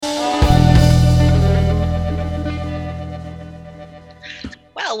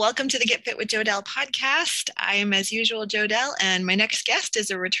Well, welcome to the Get Fit with Jodelle podcast. I am, as usual, Jodelle, and my next guest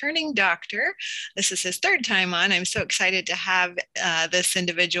is a returning doctor. This is his third time on. I'm so excited to have this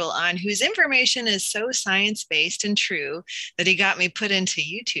individual on whose information is so science-based and true that he got me put into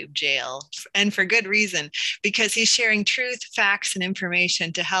YouTube jail, and for good reason, because he's sharing truth, facts, and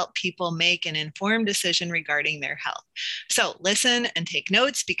information to help people make an informed decision regarding their health. So listen and take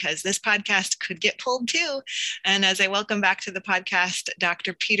notes because this podcast could get pulled too. And as I welcome back to the podcast,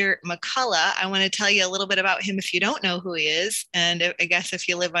 Dr. Peter McCullough, I want to tell you a little bit about him if you don't know who he is. And I guess if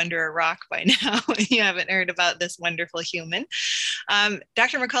you live under a rock by now, you haven't heard about this wonderful human.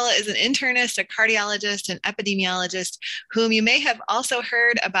 Dr. McCullough is an internist, a cardiologist, and epidemiologist, whom you may have also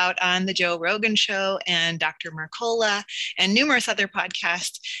heard about on the Joe Rogan Show and Dr. McCullough and numerous other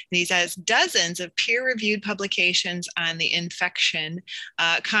podcasts. He has dozens of peer-reviewed publications on the infection,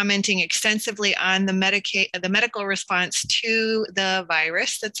 commenting extensively on the medical response to the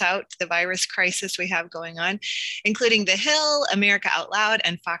virus that's out, the virus crisis we have going on, including The Hill, America Out Loud,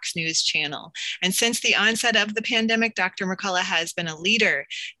 and Fox News Channel. And since the onset of the pandemic, Dr. McCullough has been a leader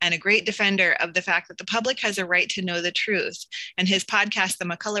and a great defender of the fact that the public has a right to know the truth. And his podcast, The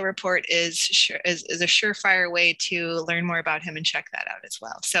McCullough Report, is a surefire way to learn more about him and check that out as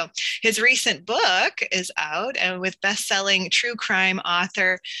well. So his recent book is out with best-selling true crime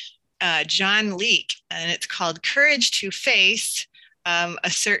author John Leake, and it's called Courage to Face a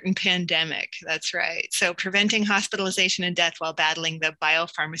Certain Pandemic. That's right. So preventing hospitalization and death while battling the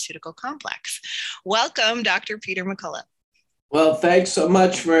biopharmaceutical complex. Welcome, Dr. Peter McCullough. Well, thanks so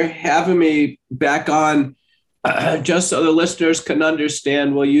much for having me back on. Just so the listeners can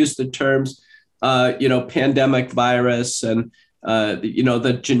understand, we'll use the terms, pandemic virus and,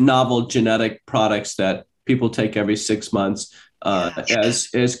 the novel genetic products that people take every 6 months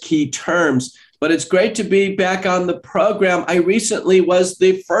as key terms. But it's great to be back on the program. I recently was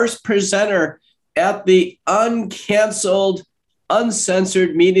the first presenter at the uncanceled,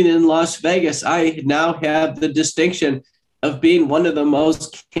 uncensored meeting in Las Vegas. I now have the distinction of being one of the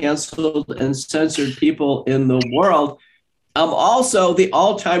most canceled and censored people in the world. I'm also the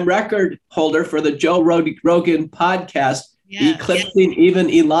all-time record holder for the Joe Rogan podcast, eclipsing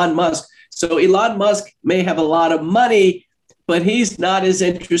even Elon Musk. So Elon Musk may have a lot of money, but he's not as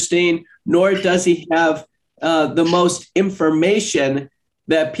interesting, nor does he have the most information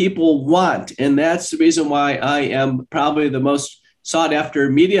that people want. And that's the reason why I am probably the most sought after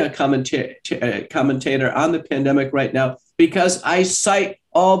media commentator on the pandemic right now, because I cite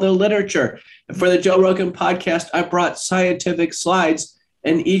all the literature. For the Joe Rogan podcast, I brought scientific slides,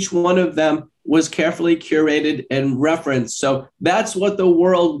 and each one of them was carefully curated and referenced. So that's what the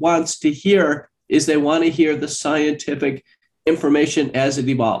world wants to hear, is they want to hear the scientific information as it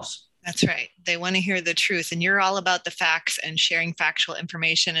evolves. That's right. They want to hear the truth, and you're all about the facts and sharing factual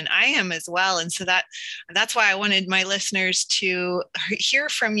information, and I am as well. And so that's why I wanted my listeners to hear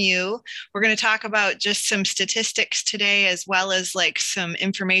from you. We're going to talk about just some statistics today, as well as like some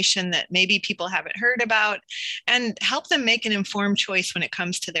information that maybe people haven't heard about, and help them make an informed choice when it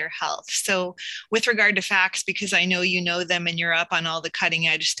comes to their health. So with regard to facts, because I know you know them and you're up on all the cutting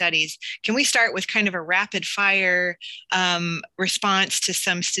edge studies, can we start with kind of a rapid fire response to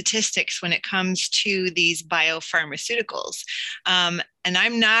some statistics when it comes to these biopharmaceuticals? And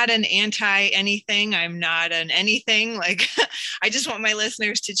I'm not an anti-anything. I'm not an anything. Like, I just want my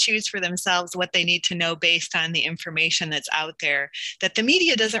listeners to choose for themselves what they need to know based on the information that's out there that the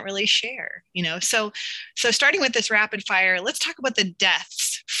media doesn't really share, So starting with this rapid fire, let's talk about the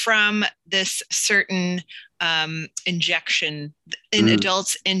deaths from this certain injection in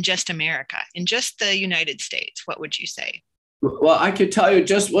adults in just America, in just the United States. What would you say? Well, I could tell you,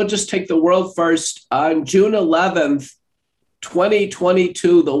 we'll just take the world first. On June 11th,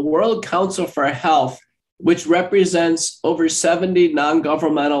 2022, the World Council for Health, which represents over 70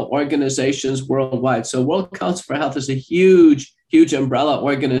 non-governmental organizations worldwide. So World Council for Health is a huge, huge umbrella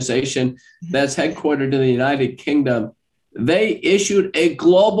organization that's headquartered in the United Kingdom. They issued a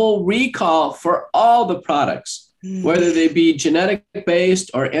global recall for all the products, whether they be genetic-based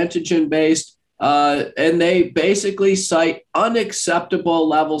or antigen-based. And they basically cite unacceptable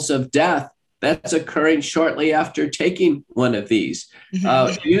levels of death that's occurring shortly after taking one of these.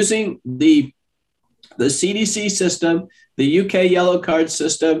 Using the CDC system, the UK yellow card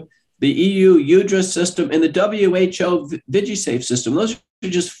system, the EU UDRA system, and the WHO VigiSafe system. Those are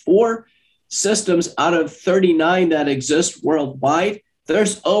just 4 systems out of 39 that exist worldwide.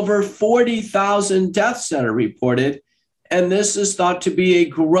 There's over 40,000 deaths that are reported. And this is thought to be a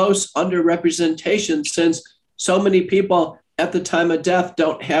gross underrepresentation, since so many people at the time of death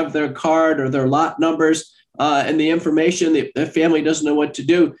don't have their card or their lot numbers. and the information, the family doesn't know what to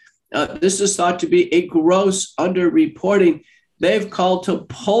do. This is thought to be a gross underreporting. They've called to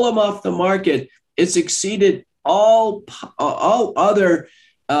pull them off the market. It's exceeded all other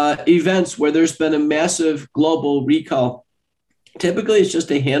events where there's been a massive global recall. Typically, it's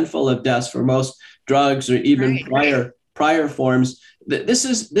just a handful of deaths for most drugs or even prior forms. This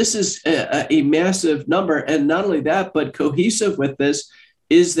is a massive number, and not only that, but cohesive with this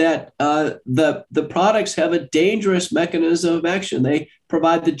is that the products have a dangerous mechanism of action. They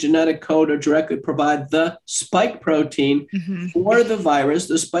provide the genetic code or directly provide the spike protein for the virus.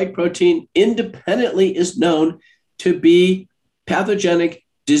 The spike protein independently is known to be pathogenic,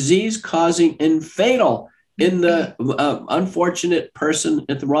 disease-causing, and fatal in the unfortunate person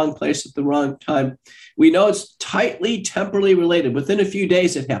at the wrong place at the wrong time. We know it's tightly temporally related. Within a few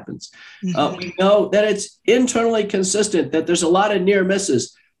days, it happens. We know that it's internally consistent, that there's a lot of near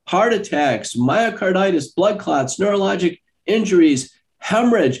misses, heart attacks, myocarditis, blood clots, neurologic injuries,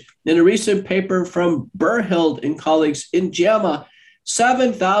 hemorrhage. In a recent paper from Burhild and colleagues in JAMA,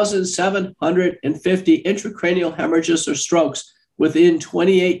 7,750 intracranial hemorrhages or strokes within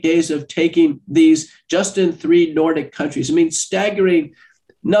 28 days of taking these just in 3 Nordic countries. I mean, staggering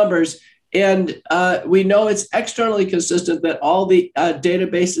numbers. And we know it's externally consistent, that all the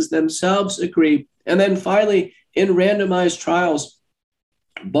databases themselves agree. And then finally, in randomized trials,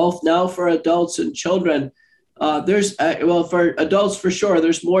 both now for adults and children, for adults for sure,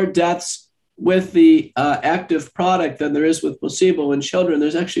 there's more deaths with the active product than there is with placebo. In children,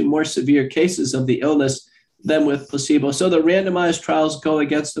 there's actually more severe cases of the illness than with placebo. So the randomized trials go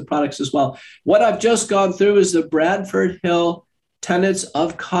against the products as well. What I've just gone through is the Bradford Hill tenets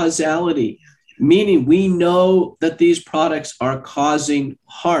of causality, meaning we know that these products are causing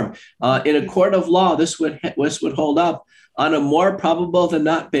harm. In a court of law, this would hold up on a more probable than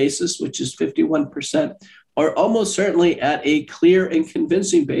not basis, which is 51%, or almost certainly at a clear and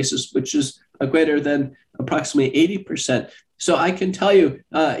convincing basis, which is a greater than approximately 80%. So I can tell you,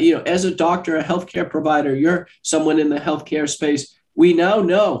 as a doctor, a healthcare provider, you're someone in the healthcare space, we now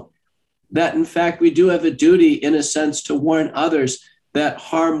know that, in fact, we do have a duty, in a sense, to warn others that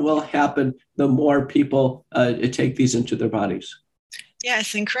harm will happen the more people take these into their bodies.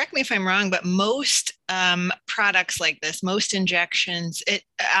 Yes, and correct me if I'm wrong, but most products like this, most injections,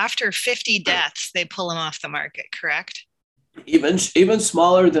 after 50 deaths, they pull them off the market, correct? Even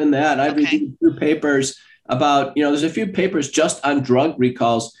smaller than that. I've reviewed 2 papers about, there's a few papers just on drug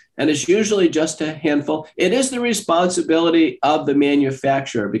recalls, and it's usually just a handful. It is the responsibility of the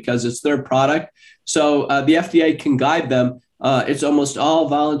manufacturer because it's their product. So the FDA can guide them. It's almost all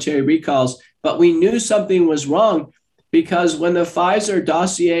voluntary recalls. But we knew something was wrong because when the Pfizer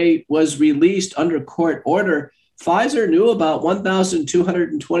dossier was released under court order, Pfizer knew about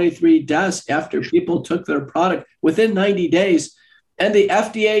 1,223 deaths after people took their product within 90 days. And the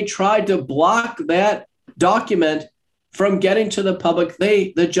FDA tried to block that document from getting to the public.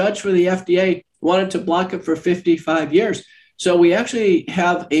 The judge for the FDA wanted to block it for 55 years. So we actually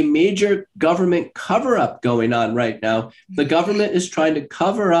have a major government cover-up going on right now. The government is trying to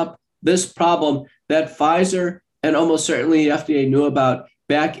cover up this problem that Pfizer and almost certainly the FDA knew about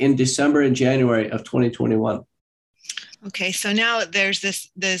back in December and January of 2021. Okay, so now there's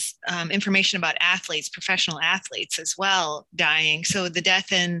this information about athletes, professional athletes as well, dying. So the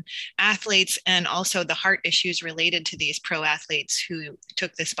death in athletes and also the heart issues related to these pro athletes who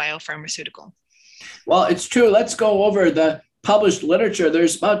took this biopharmaceutical. Well, it's true. Let's go over the published literature.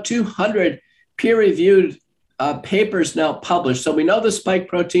 There's about 200 peer-reviewed papers now published. So we know the spike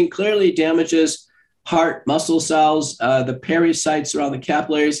protein clearly damages heart muscle cells, the pericytes around the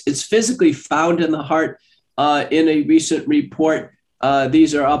capillaries. It's physically found in the heart. In a recent report,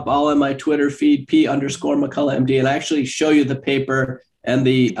 these are up all on my Twitter feed, P_McCullough MD, and I actually show you the paper and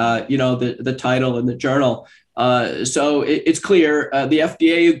the title and the journal. So it's clear. The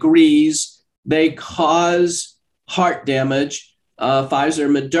FDA agrees they cause heart damage, Pfizer,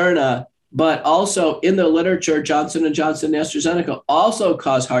 Moderna, but also in the literature, Johnson & Johnson, AstraZeneca also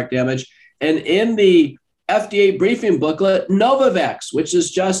cause heart damage. And in the FDA briefing booklet, Novavax, which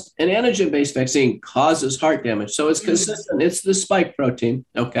is just an antigen-based vaccine, causes heart damage. So it's consistent. It's the spike protein.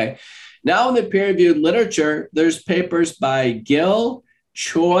 Okay. Now in the peer-reviewed literature, there's papers by Gill,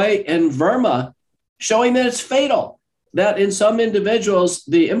 Choi, and Verma showing that it's fatal, that in some individuals,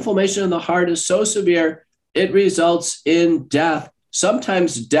 the inflammation in the heart is so severe, it results in death,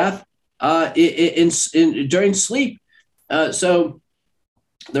 sometimes death during sleep. So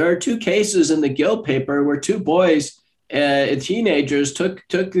there are 2 cases in the Gill paper where 2 boys, teenagers, took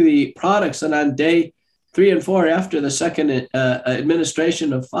the products, and on day 3 and 4 after the second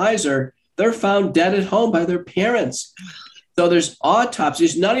administration of Pfizer, they're found dead at home by their parents. So there's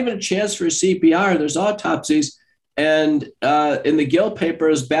autopsies, not even a chance for CPR. There's autopsies. And in the Gill paper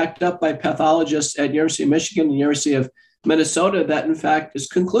is backed up by pathologists at University of Michigan and University of Minnesota that, in fact, is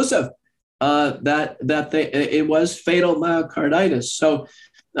conclusive that it was fatal myocarditis. So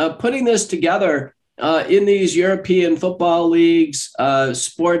putting this together in these European football leagues,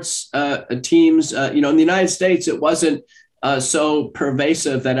 sports teams, in the United States, it wasn't so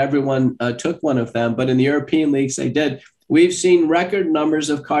pervasive that everyone took one of them. But in the European leagues, they did. We've seen record numbers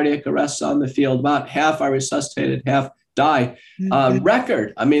of cardiac arrests on the field. About half are resuscitated, half die.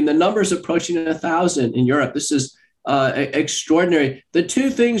 Record. I mean, the number's approaching 1,000 in Europe. This is extraordinary. The two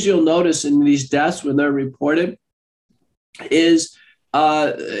things you'll notice in these deaths when they're reported is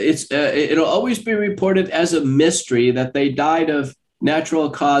it'll always be reported as a mystery that they died of natural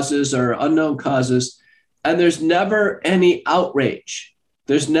causes or unknown causes, and there's never any outrage.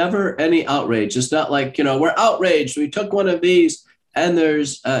 There's never any outrage. It's not like, we're outraged. We took one of these and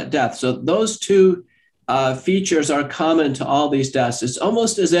there's death. So those two features are common to all these deaths. It's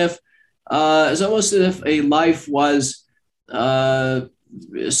almost as if a life was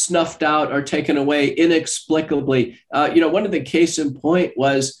snuffed out or taken away inexplicably. One of the case in point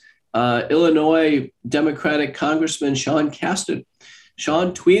was Illinois Democratic Congressman Sean Casten.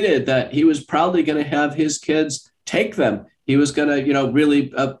 Sean tweeted that he was probably going to have his kids take them. He was going to,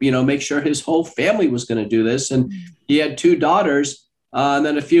 really, make sure his whole family was going to do this. And he had two daughters. And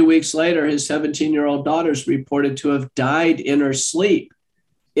then a few weeks later, his 17-year-old daughter's reported to have died in her sleep.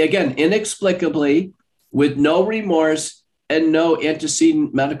 Again, inexplicably, with no remorse and no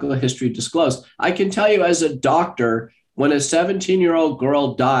antecedent medical history disclosed. I can tell you as a doctor, when a 17-year-old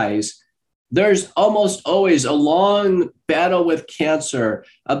girl dies, there's almost always a long battle with cancer,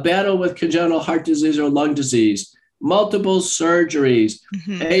 a battle with congenital heart disease or lung disease, multiple surgeries,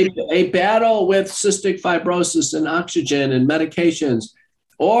 a battle with cystic fibrosis and oxygen and medications,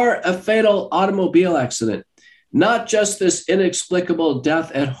 or a fatal automobile accident, not just this inexplicable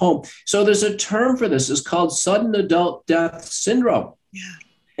death at home. So there's a term for this. It's called sudden adult death syndrome. Yeah.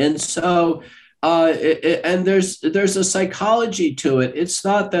 And so, and there's a psychology to it. It's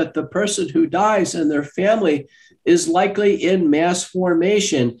not that the person who dies and their family is likely in mass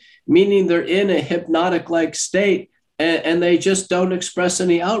formation, meaning they're in a hypnotic-like state and they just don't express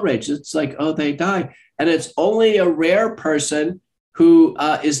any outrage. It's like, oh, they die. And it's only a rare person who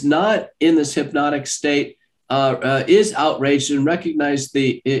is not in this hypnotic state is outraged and recognize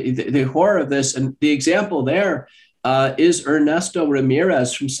the horror of this. And the example there is Ernesto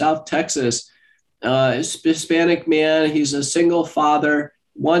Ramirez from South Texas. Hispanic man. He's a single father,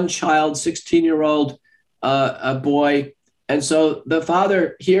 one child, 16-year-old a boy. And so the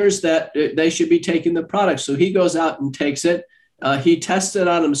father hears that they should be taking the product. So he goes out and takes it. He tested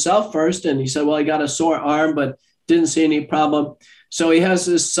on himself first, and he said, well, he got a sore arm, but didn't see any problem. So he has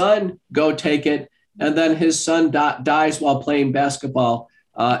his son go take it, and then his son dies while playing basketball,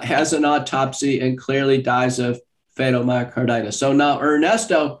 has an autopsy, and clearly dies of fatal myocarditis. So now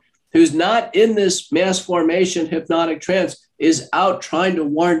Ernesto, who's not in this mass formation hypnotic trance, is out trying to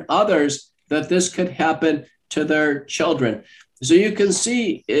warn others that this could happen to their children. So you can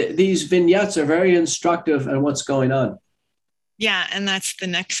see these vignettes are very instructive on what's going on. Yeah, and that's the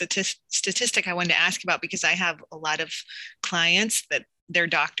next statistic I wanted to ask about, because I have a lot of clients that their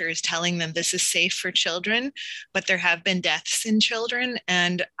doctor is telling them this is safe for children, but there have been deaths in children.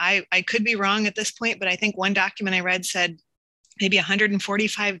 And I could be wrong at this point, but I think one document I read said maybe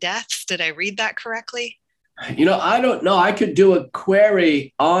 145 deaths. Did I read that correctly? I don't know. I could do a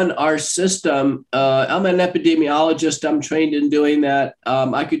query on our system. I'm an epidemiologist. I'm trained in doing that.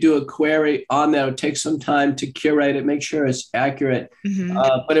 I could do a query on that. It would take some time to curate it, make sure it's accurate.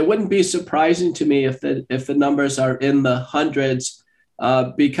 But it wouldn't be surprising to me if the numbers are in the hundreds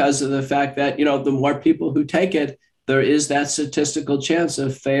because of the fact that, the more people who take it, there is that statistical chance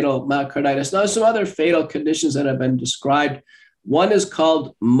of fatal myocarditis. Now, some other fatal conditions that have been described. One is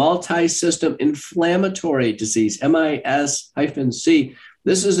called multi-system inflammatory disease, MIS-C.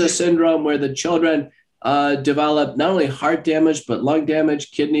 This is a syndrome where the children develop not only heart damage, but lung damage,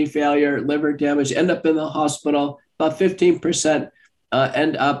 kidney failure, liver damage, end up in the hospital. About 15%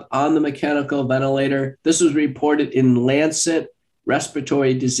 end up on the mechanical ventilator. This was reported in Lancet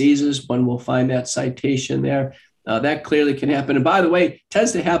Respiratory Diseases. One will find that citation there. That clearly can happen. And by the way,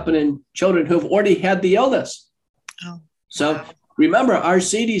 tends to happen in children who have already had the illness. Oh. So remember, our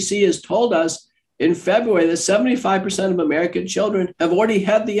CDC has told us in February that 75% of American children have already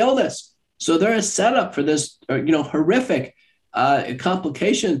had the illness. So they're a setup for this, horrific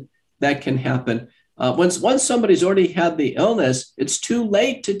complication that can happen. Once somebody's already had the illness, it's too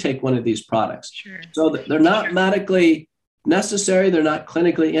late to take one of these products. Sure. So they're not medically necessary. They're not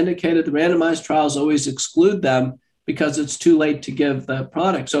clinically indicated. The randomized trials always exclude them because it's too late to give the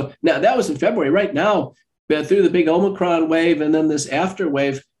product. So now that was in February. Right now, through the big Omicron wave and then this after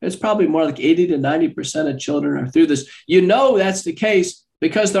wave, it's probably more like 80 to 90% of children are through this. You know that's the case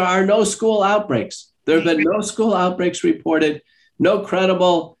because there are no school outbreaks. There have been no school outbreaks reported, no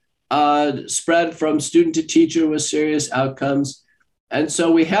credible spread from student to teacher with serious outcomes. And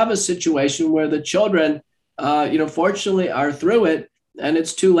so we have a situation where the children, fortunately are through it, and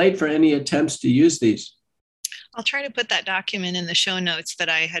it's too late for any attempts to use these. I'll try to put that document in the show notes that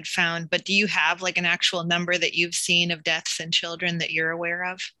I had found, but do you have like an actual number that you've seen of deaths in children that you're aware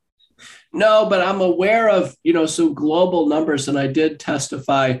of? No, but I'm aware of, some global numbers, and I did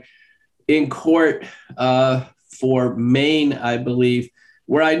testify in court for Maine, I believe,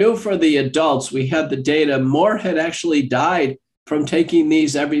 where I knew for the adults, we had the data, more had actually died from taking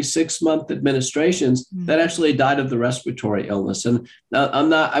these every 6-month administrations that actually died of the respiratory illness. And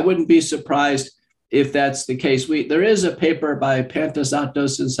I wouldn't be surprised if that's the case. There is a paper by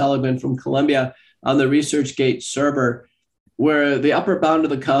Pantazatos and Sullivan from Columbia on the ResearchGate server, where the upper bound of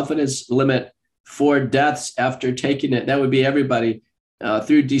the confidence limit for deaths after taking it, that would be everybody,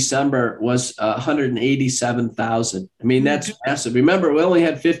 through December was 187,000. I mean, that's massive. Remember, we only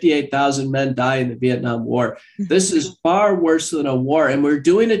had 58,000 men die in the Vietnam War. This is far worse than a war, and we're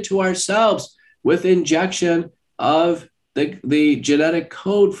doing it to ourselves with injection of the genetic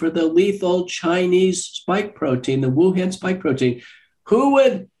code for the lethal Chinese spike protein, the Wuhan spike protein. Who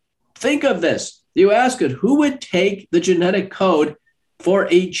would think of this? You ask it, who would take the genetic code for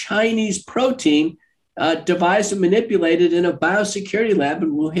a Chinese protein devised and manipulated in a biosecurity lab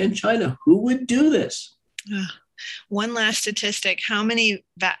in Wuhan, China? Who would do this? One last statistic. How many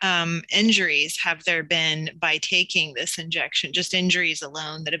injuries have there been by taking this injection? Just injuries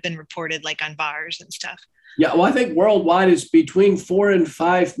alone that have been reported, like on bars and stuff? Yeah, well, I think worldwide it's between 4 and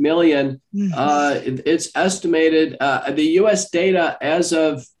 5 million. It's estimated. The U.S. data as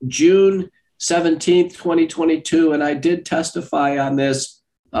of June 17th, 2022, and I did testify on this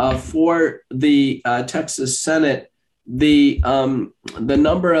for the Texas Senate. The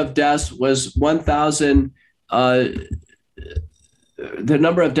number of deaths was 1,000. The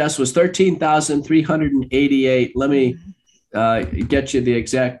number of deaths was 13,388. Let me get you the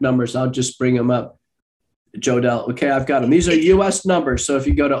exact numbers. I'll just bring them up. Jodelle. Okay, I've got them. These are U.S. numbers. So if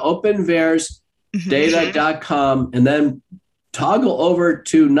you go to openvaersdata.com and then toggle over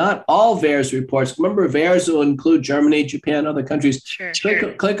to not all VAERS reports. Remember, VAERS will include Germany, Japan, other countries. Sure.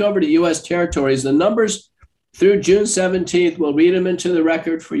 Click over to U.S. territories. The numbers through June 17th, we'll read them into the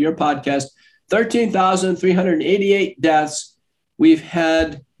record for your podcast. 13,388 deaths. We've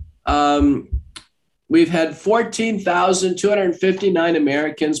had 14,259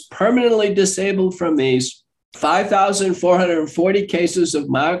 Americans permanently disabled from these. 5,440 cases of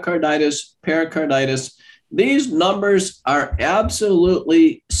myocarditis, pericarditis. These numbers are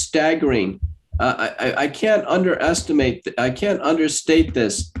absolutely staggering. I can't underestimate. I can't understate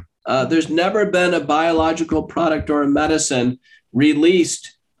this. There's never been a biological product or a medicine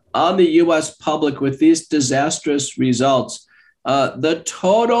released on the U.S. public with these disastrous results. The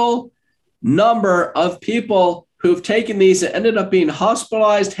total number of people who've taken these that ended up being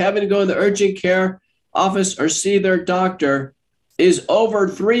hospitalized, having to go in the urgent care office or see their doctor is over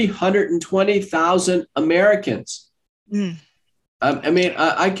 320,000 Americans.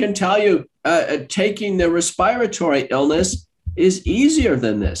 I can tell you, taking the respiratory illness is easier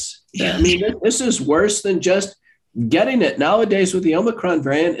than this. Yeah. I mean, this is worse than just getting it. Nowadays with the Omicron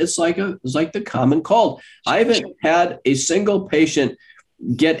variant, it's like the common cold. I haven't had a single patient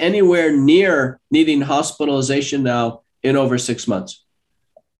get anywhere near needing hospitalization now in over 6 months.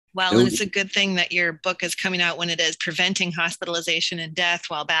 Well, and it's a good thing that your book is coming out when it is, Preventing Hospitalization and Death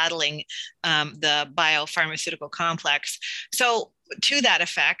While Battling the Biopharmaceutical Complex. So to that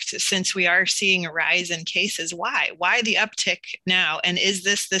effect, since we are seeing a rise in cases, why the uptick now? And is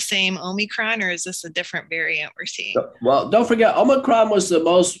this the same Omicron, or is this a different variant we're seeing? Well, don't forget, Omicron was the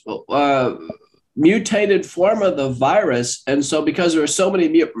most mutated form of the virus. And so because there are so many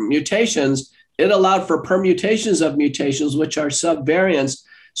mutations, it allowed for permutations of mutations, which are subvariants.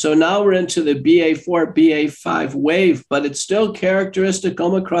 So now we're into the BA4, BA5 wave, but it's still characteristic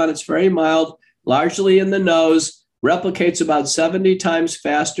Omicron. It's very mild, largely in the nose, replicates about 70 times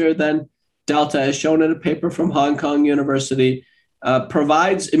faster than Delta, as shown in a paper from Hong Kong University,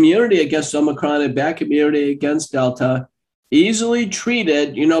 provides immunity against Omicron and back immunity against Delta, easily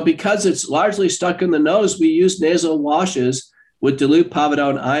treated, because it's largely stuck in the nose. We use nasal washes with dilute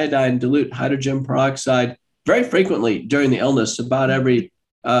povidone iodine, dilute hydrogen peroxide very frequently during the illness, about every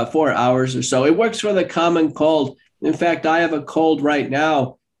 4 hours or so. It works for the common cold. In fact, I have a cold right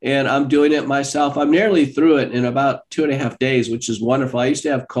now, and I'm doing it myself. I'm nearly through it in about 2.5 days, which is wonderful. I used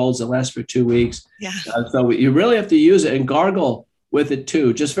to have colds that last for 2 weeks. Yeah. So you really have to use it and gargle with it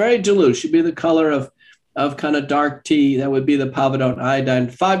too. Just very dilute. Should be the color of kind of dark tea. That would be the povidone iodine.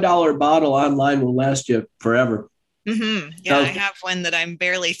 $5 bottle online will last you forever. Mm-hmm. Yeah, so, I have one that I'm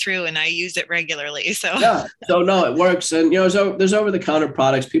barely through, and I use it regularly. So yeah, so no, it works. And there's over-the-counter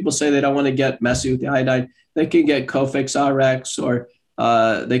products. People say they don't want to get messy with the iodine. They can get Cofix RX, or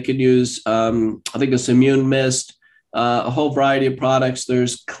they could use I think it's Immune Mist. A whole variety of products.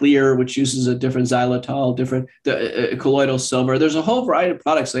 There's Clear, which uses a different xylitol, different colloidal silver. There's a whole variety of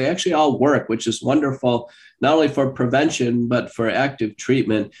products. They actually all work, which is wonderful, not only for prevention, but for active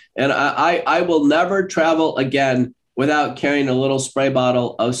treatment. And I will never travel again without carrying a little spray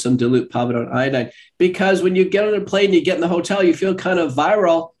bottle of some dilute povidone iodine, because when you get on a plane, you get in the hotel, you feel kind of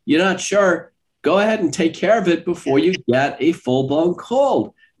viral, you're not sure, go ahead and take care of it before you get a full-blown cold.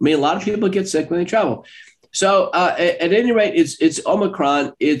 I mean, a lot of people get sick when they travel. So at any rate, it's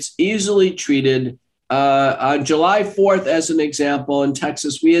Omicron. It's easily treated. On July 4th, as an example, in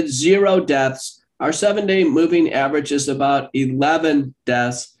Texas, we had 0 deaths. Our 7-day moving average is about 11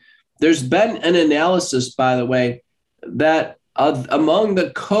 deaths. There's been an analysis, by the way, that among the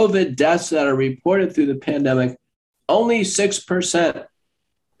COVID deaths that are reported through the pandemic, only 6%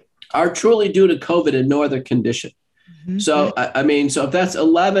 are truly due to COVID and no other condition. Mm-hmm. So, so if that's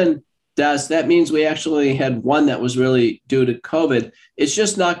 11 deaths, that means we actually had 1 that was really due to COVID. It's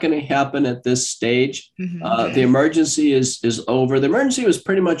just not going to happen at this stage. Mm-hmm. The emergency is over. The emergency was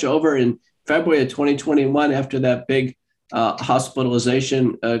pretty much over in February of 2021 after that big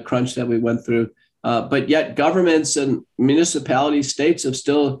hospitalization crunch that we went through. But yet governments and municipalities, states have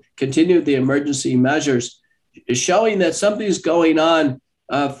still continued the emergency measures, showing that something's going on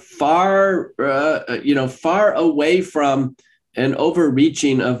far away from an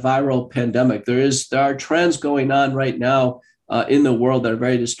overreaching of viral pandemic. There are trends going on right now in the world that are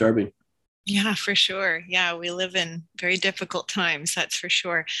very disturbing. Yeah, for sure. Yeah, we live in very difficult times, that's for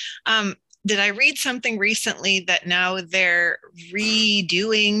sure. Did I read something recently that now they're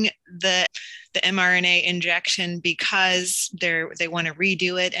redoing the mRNA injection because they want to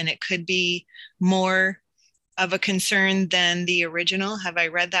redo it, and it could be more of a concern than the original? Have I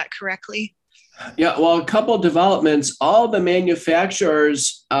read that correctly? Yeah, well, a couple of developments. All the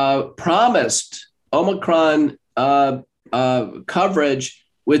manufacturers promised Omicron coverage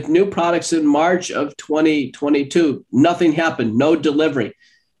with new products in March of 2022. Nothing happened, no delivery.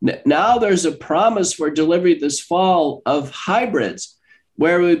 Now there's a promise for delivery this fall of hybrids,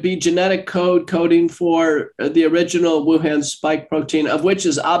 where it would be genetic coding for the original Wuhan spike protein, of which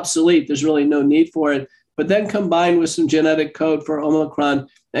is obsolete. There's really no need for it. But then combined with some genetic code for Omicron,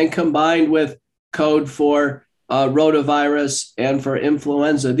 and combined with code for rotavirus and for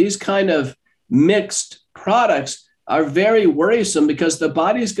influenza. These kind of mixed products are very worrisome, because the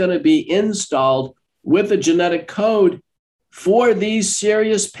body's going to be installed with the genetic code for these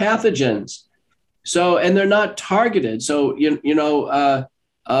serious pathogens. So, and they're not targeted. So, the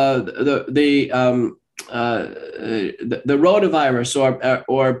rotavirus,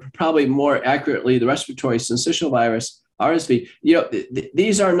 or probably more accurately, the respiratory syncytial virus, RSV,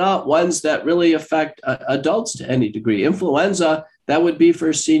 these are not ones that really affect adults to any degree. Influenza, that would be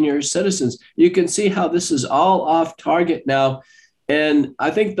for senior citizens. You can see how this is all off target now. And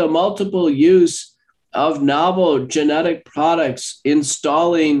I think the multiple use of novel genetic products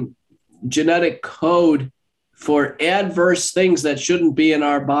installing genetic code for adverse things that shouldn't be in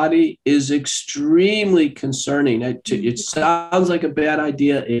our body is extremely concerning. It sounds like a bad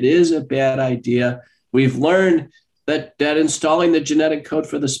idea. It is a bad idea. We've learned that installing the genetic code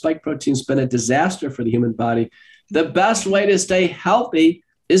for the spike protein has been a disaster for the human body. The best way to stay healthy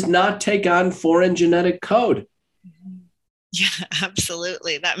is not take on foreign genetic code. Yeah,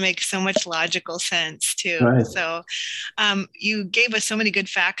 absolutely. That makes so much logical sense too. Right. So you gave us so many good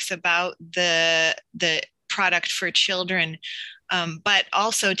facts about the product for children, but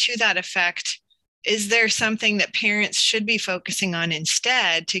also to that effect, is there something that parents should be focusing on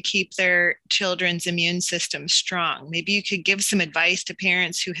instead to keep their children's immune system strong? Maybe you could give some advice to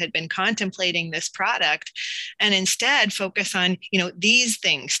parents who had been contemplating this product and instead focus on, these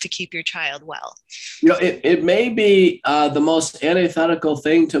things to keep your child well. It may be the most antithetical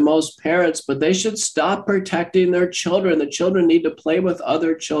thing to most parents, but they should stop protecting their children. The children need to play with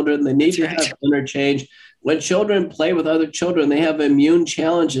other children. They need to have interchange. when children play with other children, they have immune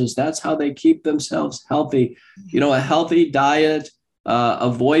challenges. That's how they keep themselves healthy. A healthy diet,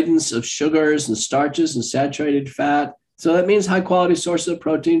 avoidance of sugars and starches and saturated fat. So that means high quality sources of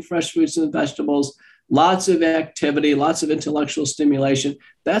protein, fresh fruits and vegetables, lots of activity, lots of intellectual stimulation.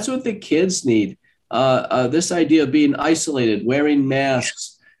 That's what the kids need. This idea of being isolated, wearing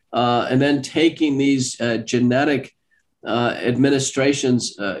masks, and then taking these genetic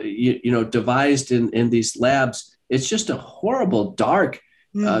administrations, devised in these labs. It's just a horrible, dark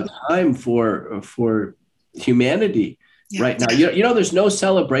time for humanity right now. There's no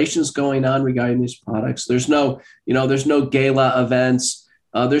celebrations going on regarding these products. There's no gala events.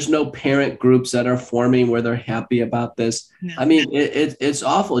 There's no parent groups that are forming where they're happy about this. No. I mean, it's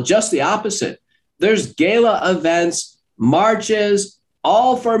awful. Just the opposite. There's gala events, marches,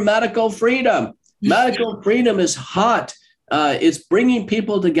 all for medical freedom. Medical freedom is hot. It's bringing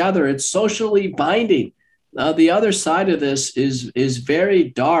people together. It's socially binding. The other side of this is very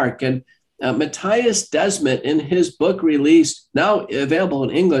dark. And Matthias Desmet, in his book released, now available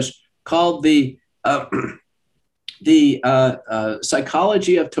in English, called the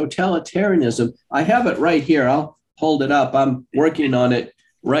Psychology of Totalitarianism. I have it right here. I'll hold it up. I'm working on it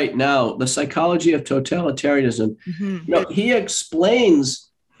right now. The Psychology of Totalitarianism. Mm-hmm. He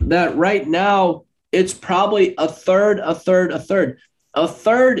explains that right now it's probably a third. A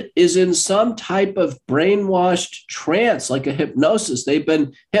third is in some type of brainwashed trance, like a hypnosis. They've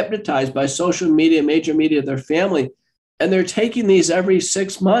been hypnotized by social media, major media, their family, and they're taking these every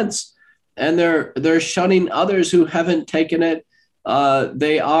 6 months, and they're shunning others who haven't taken it.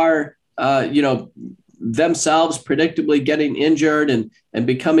 They are, themselves predictably getting injured and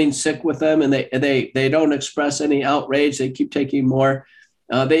becoming sick with them, and they don't express any outrage. They keep taking more.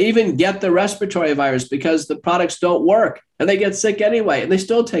 They even get the respiratory virus because the products don't work, and they get sick anyway, and they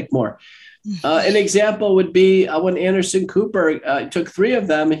still take more. An example would be when Anderson Cooper took 3 of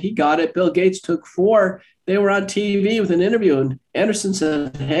them. He got it. Bill Gates took 4. They were on TV with an interview, and Anderson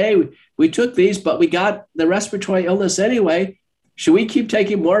said, "Hey, we took these, but we got the respiratory illness anyway. Should we keep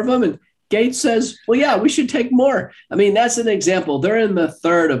taking more of them?" And Gates says, "Well, yeah, we should take more." I mean, that's an example. They're in the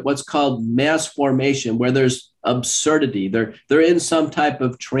third of what's called mass formation, where there's absurdity. They're in some type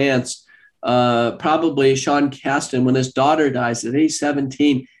of trance. Probably Sean Caston, when his daughter dies at age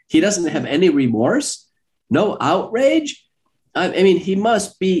 17, he doesn't have any remorse, no outrage. I mean, he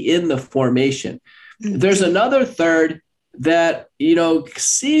must be in the formation. Mm-hmm. There's another third that,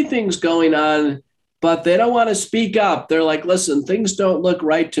 see things going on, but they don't want to speak up. They're like, listen, things don't look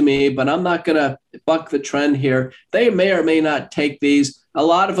right to me, but I'm not going to buck the trend here. They may or may not take these. A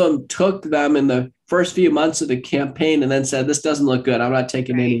lot of them took them in the first few months of the campaign and then said, this doesn't look good. I'm not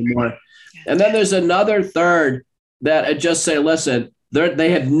taking any more. And then there's another third that just say, listen,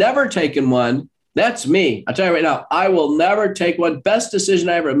 they have never taken one. That's me. I'll tell you right now, I will never take one. Best decision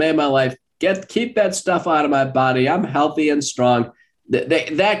I ever made in my life. Keep that stuff out of my body. I'm healthy and strong.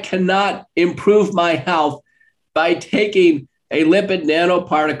 That cannot improve my health by taking a lipid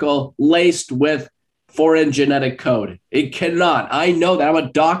nanoparticle laced with foreign genetic code. It cannot. I know that. I'm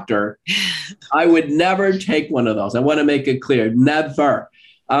a doctor. I would never take one of those. I want to make it clear. Never.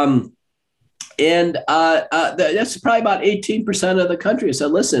 That's probably about 18% of the country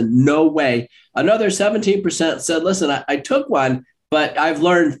said, listen, no way. Another 17% said, listen, I took one, but I've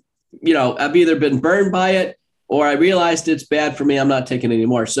learned, I've either been burned by it or I realized it's bad for me. I'm not taking it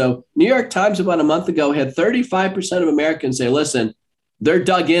anymore. So New York Times about a month ago had 35% of Americans say, listen, they're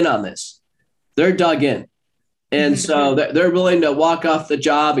dug in on this. They're dug in. And so they're willing to walk off the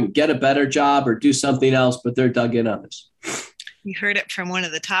job and get a better job or do something else, but they're dug in on this. You heard it from one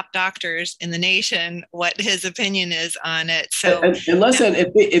of the top doctors in the nation, what his opinion is on it. So, and listen,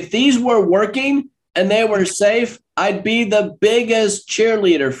 if these were working and they were safe, I'd be the biggest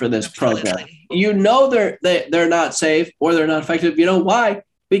cheerleader for this program. They're not safe or they're not effective. You know why?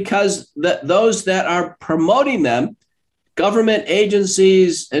 Because those that are promoting them, government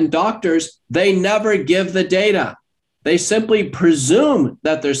agencies and doctors, they never give the data. They simply presume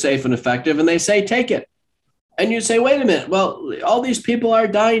that they're safe and effective, and they say, take it. And you say, wait a minute, well, all these people are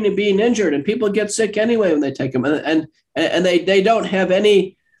dying and being injured, and people get sick anyway when they take them. And they don't have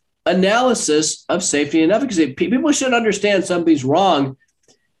any analysis of safety and efficacy. People should understand something's wrong.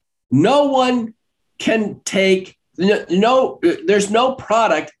 No one can take, there's no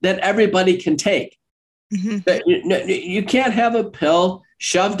product that everybody can take. Mm-hmm. You can't have a pill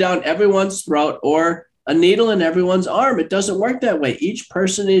shoved down everyone's throat or a needle in everyone's arm. It doesn't work that way. Each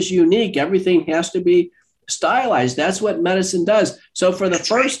person is unique. Everything has to be stylized. That's what medicine does. So for the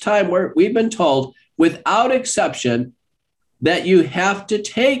first time, we've been told without exception that you have to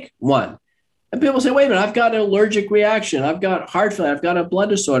take one. And people say, wait a minute, I've got an allergic reaction. I've got heart failure. I've got a blood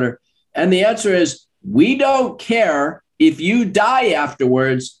disorder. And the answer is, we don't care if you die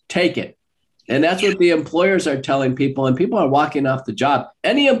afterwards, take it. And that's what the employers are telling people. And people are walking off the job.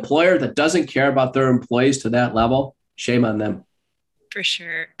 Any employer that doesn't care about their employees to that level, shame on them. For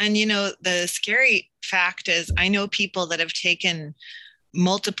sure. And, the scary fact is I know people that have taken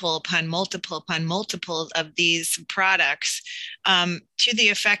multiple upon multiple upon multiple of these products, to the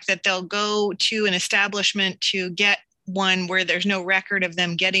effect that they'll go to an establishment to get one where there's no record of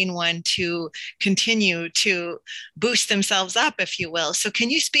them getting one to continue to boost themselves up, if you will. So can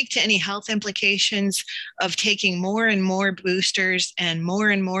you speak to any health implications of taking more and more boosters and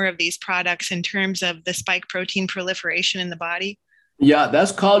more of these products in terms of the spike protein proliferation in the body? Yeah,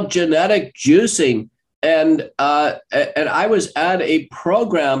 that's called genetic juicing. And I was at a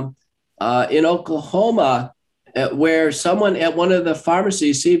program in Oklahoma where someone at one of the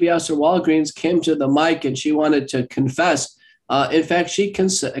pharmacies, CVS or Walgreens, came to the mic and she wanted to confess. In fact, she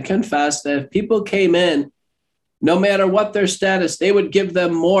confessed that if people came in, no matter what their status, they would give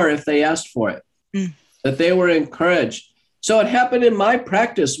them more if they asked for it, that they were encouraged. So it happened in my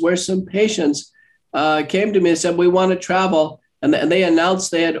practice where some patients came to me and said, we want to travel. And they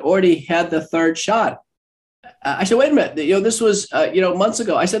announced they had already had the third shot. I said, wait a minute, this was, months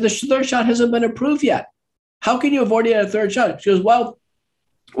ago. I said, the third shot hasn't been approved yet. How can you have already had a third shot? She goes, well,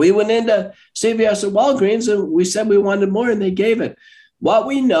 we went into CVS and Walgreens and we said we wanted more and they gave it. What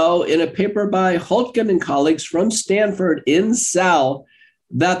we know in a paper by Holtgen and colleagues from Stanford in Cell,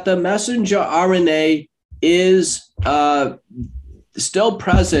 that the messenger RNA is still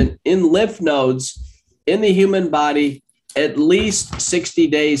present in lymph nodes in the human body at least 60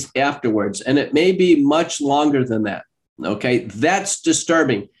 days afterwards. And it may be much longer than that. Okay, that's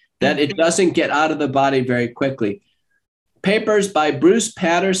disturbing that it doesn't get out of the body very quickly. Papers by Bruce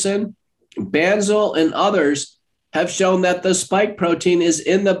Patterson, Banzel, and others have shown that the spike protein is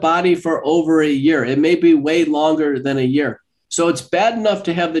in the body for over a year. It may be way longer than a year. So it's bad enough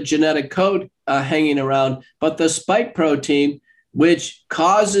to have the genetic code hanging around, but the spike protein, which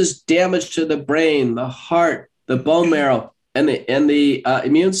causes damage to the brain, the heart, the bone marrow, and the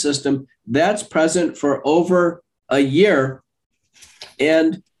immune system, that's present for over a year.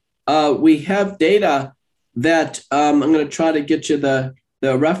 And we have data that I'm going to try to get you the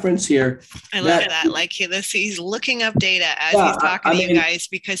reference here. I love that. Like he's looking up data as he's talking to you guys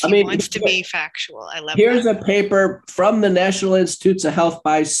because he wants to be factual. I love Here's that. a paper from the National Institutes of Health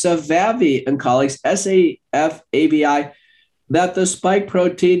by Savavi and colleagues, Safavi, that the spike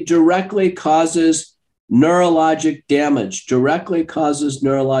protein directly causes neurologic damage, this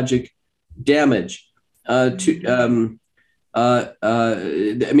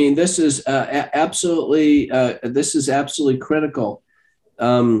is absolutely critical.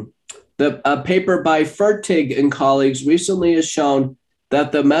 The paper by Fertig and colleagues recently has shown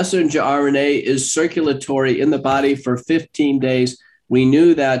that the messenger RNA is circulatory in the body for 15 days. We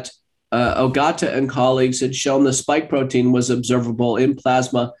knew that Ogata and colleagues had shown the spike protein was observable in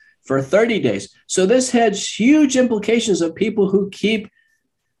plasma for 30 days. So this has huge implications of people who keep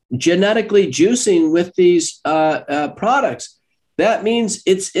genetically juicing with these products. That means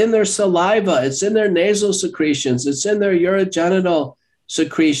it's in their saliva, it's in their nasal secretions, it's in their urogenital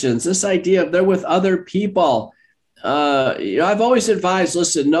secretions. This idea of they're with other people. I've always advised,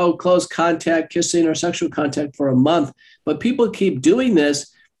 listen, no close contact, kissing or sexual contact for a month, but people keep doing this.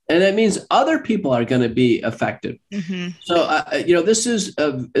 And that means other people are going to be affected. Mm-hmm. So, this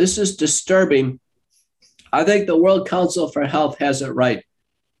is disturbing. I think the World Council for Health has it right.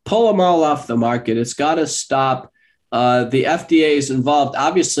 Pull them all off the market. It's got to stop. The FDA is involved,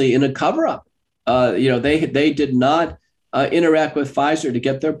 obviously, in a cover-up. They did not interact with Pfizer to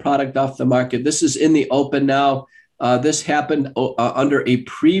get their product off the market. This is in the open now. This happened under a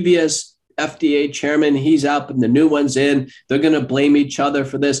previous FDA chairman. He's out, and the new one's in. They're going to blame each other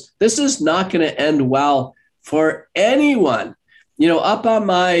for this. This is not going to end well for anyone. Up on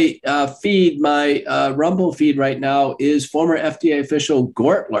my feed, my Rumble feed right now is former FDA official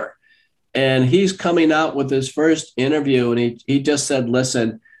Gortler. And he's coming out with his first interview. And he just said,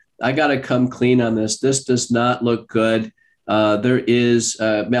 listen, I got to come clean on this. This does not look good. There is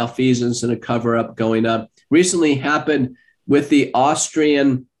malfeasance and a cover-up going up. Recently happened with the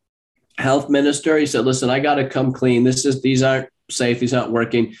Austrian health minister. He said, listen, I got to come clean. These aren't safe. These aren't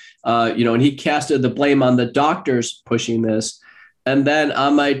working. And he casted the blame on the doctors pushing this. And then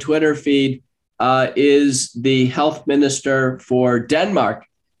on my Twitter feed is the health minister for Denmark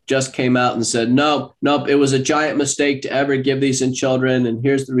just came out and said, nope, it was a giant mistake to ever give these in children. And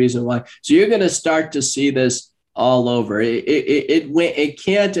here's the reason why. So you're going to start to see this all over. It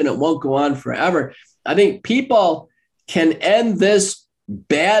can't and it won't go on forever. I think people can end this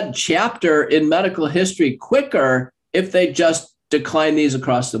bad chapter in medical history quicker if they just decline these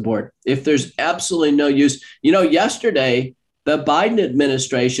across the board. If there's absolutely no use. Yesterday, the Biden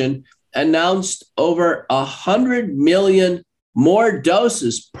administration announced over 100 million more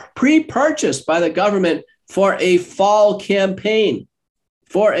doses pre-purchased by the government for a fall campaign.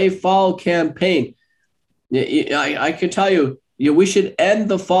 I can tell you, we should end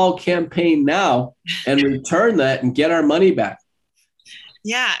the fall campaign now and return that and get our money back.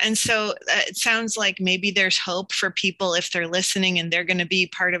 Yeah. And so it sounds like maybe there's hope for people if they're listening and they're going to be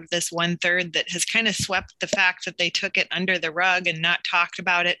part of this 1/3 that has kind of swept the fact that they took it under the rug and not talked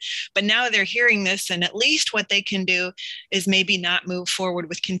about it. But now they're hearing this, and at least what they can do is maybe not move forward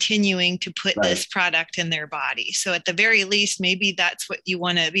with continuing to put this product in their body. So at the very least, maybe that's what you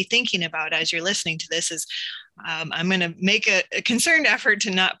want to be thinking about as you're listening to this is, I'm going to make a concered effort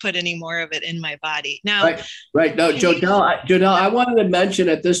to not put any more of it in my body. Now, right. No, Jodelle, I wanted to mention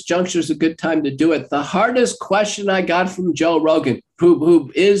at this juncture is a good time to do it. The hardest question I got from Joe Rogan,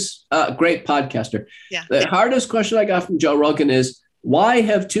 who is a great podcaster. Yeah. The hardest question I got from Joe Rogan is, why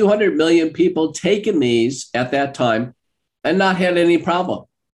have 200 million people taken these at that time and not had any problem?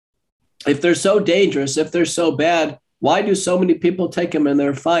 If they're so dangerous, if they're so bad, why do so many people take them and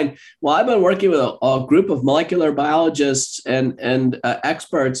they're fine? Well, I've been working with a group of molecular biologists and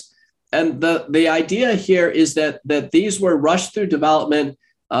experts, and the idea here is that these were rushed through development.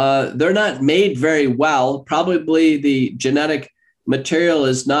 They're not made very well. Probably the genetic material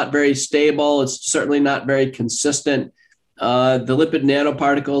is not very stable. It's certainly not very consistent. The lipid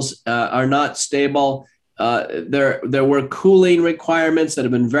nanoparticles are not stable. There were cooling requirements that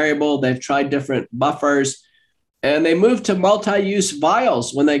have been variable. They've tried different buffers. And they moved to multi-use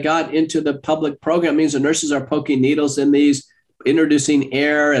vials when they got into the public program. It means the nurses are poking needles in these, introducing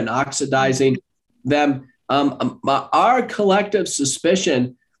air and oxidizing them. Our collective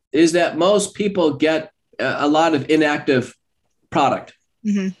suspicion is that most people get a lot of inactive product.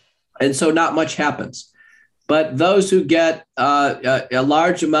 Mm-hmm. And so not much happens. But those who get a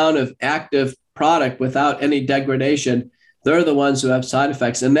large amount of active product without any degradation, they're the ones who have side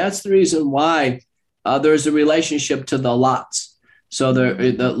effects. And that's the reason why there's a relationship to the lots. So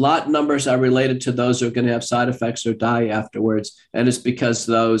the lot numbers are related to those who are going to have side effects or die afterwards. And it's because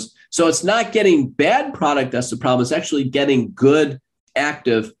so it's not getting bad product that's the problem. It's actually getting good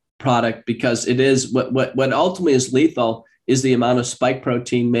active product, because it is what ultimately is lethal is the amount of spike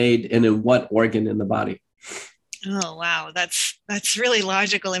protein made and in what organ in the body. Oh, wow. That's really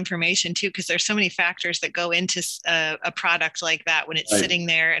logical information too, because there's so many factors that go into a product like that when it's sitting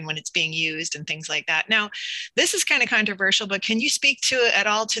there and when it's being used and things like that. Now, this is kind of controversial, but can you speak at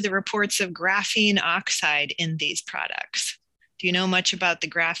all to the reports of graphene oxide in these products? Do you know much about the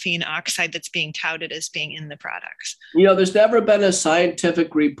graphene oxide that's being touted as being in the products? There's never been a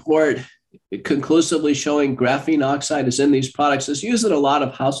scientific report conclusively showing graphene oxide is in these products. It's used in a lot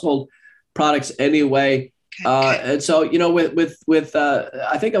of household products anyway. And so, with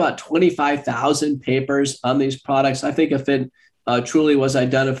I think about 25,000 papers on these products, I think if it truly was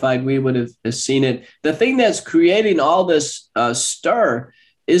identified, we would have seen it. The thing that's creating all this stir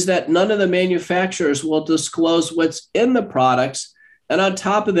is that none of the manufacturers will disclose what's in the products. And on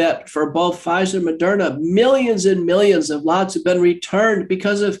top of that, for both Pfizer and Moderna, millions and millions of lots have been returned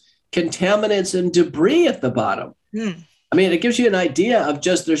because of contaminants and debris at the bottom. I mean, it gives you an idea of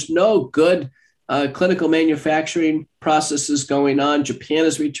just there's no good clinical manufacturing processes going on. Japan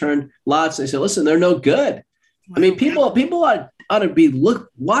has returned lots. They say, listen, they're no good. Wow. I mean, people ought to be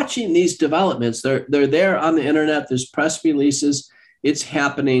watching these developments. They're there on the internet. There's press releases. It's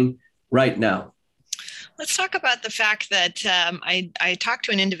happening right now. Let's talk about the fact that I talked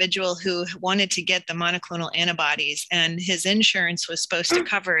to an individual who wanted to get the monoclonal antibodies, and his insurance was supposed to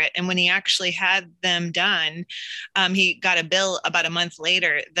cover it. And when he actually had them done, he got a bill about a month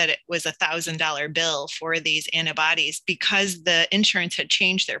later that it was $1,000 bill for these antibodies because the insurance had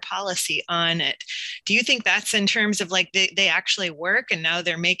changed their policy on it. Do you think that's in terms of like they actually work and now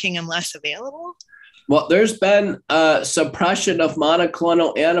they're making them less available? Well, there's been suppression of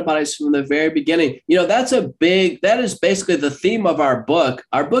monoclonal antibodies from the very beginning. That is basically the theme of our book.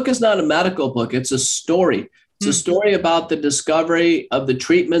 Our book is not a medical book. It's a story. It's a story about the discovery of the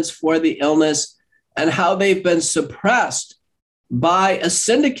treatments for the illness and how they've been suppressed by a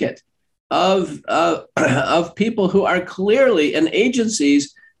syndicate of people who are clearly, and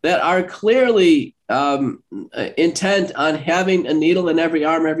agencies that are clearly intent on having a needle in every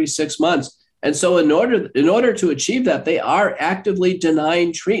arm every 6 months. And so in order to achieve that, they are actively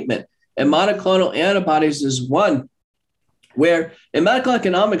denying treatment. And monoclonal antibodies is one where in medical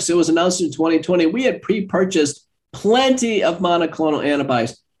economics, it was announced in 2020, we had pre-purchased plenty of monoclonal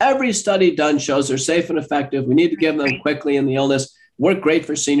antibodies. Every study done shows they're safe and effective. We need to give them quickly in the illness. Work great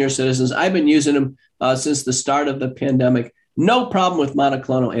for senior citizens. I've been using them since the start of the pandemic. No problem with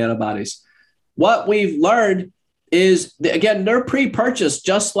monoclonal antibodies. What we've learned is, again, they're pre-purchased,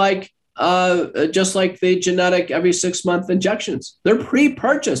 just like the genetic every 6-month injections. They're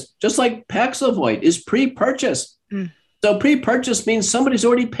pre-purchased, just like Paxlovid is pre-purchased. So pre-purchase means somebody's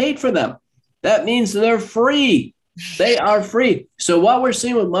already paid for them. That means they're free. They are free. So what we're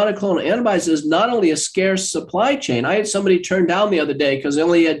seeing with monoclonal antibodies is not only a scarce supply chain. I had somebody turn down the other day because they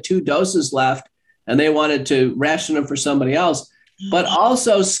only had 2 doses left and they wanted to ration them for somebody else, but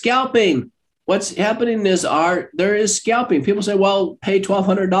also scalping. What's happening is there is scalping. People say, well, pay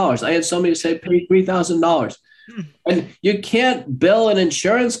 $1,200. I had somebody say pay $3,000. And you can't bill an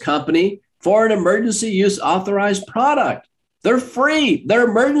insurance company for an emergency use authorized product. They're free. They're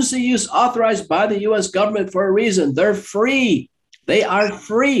emergency use authorized by the US government for a reason. They're free. They are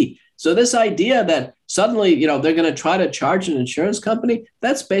free. So this idea that suddenly, they're going to try to charge an insurance company,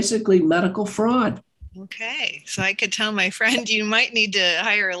 that's basically medical fraud. Okay. So I could tell my friend, you might need to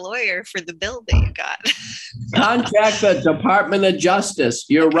hire a lawyer for the bill that you got. Contact the Department of Justice.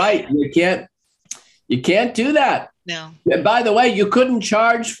 You're right. You can't do that. No. And by the way, you couldn't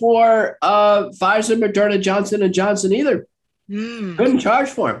charge for Pfizer, Moderna, Johnson & Johnson either. Couldn't charge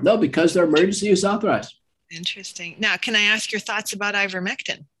for them. No, because they're emergency use authorized. Interesting. Now, can I ask your thoughts about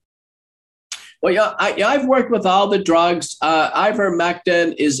ivermectin? Well, yeah, I've worked with all the drugs.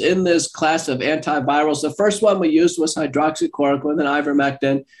 Ivermectin is in this class of antivirals. The first one we used was hydroxychloroquine, then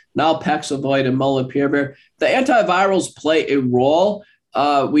ivermectin, now Paxlovid and molnupiravir. The antivirals play a role.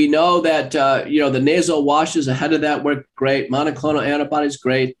 We know that, the nasal washes ahead of that work great. Monoclonal antibodies,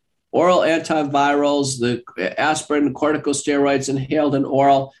 great. Oral antivirals, the aspirin, corticosteroids, inhaled and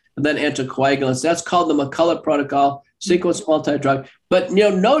oral, and then anticoagulants. That's called the McCullough protocol, sequence multi-drug. But,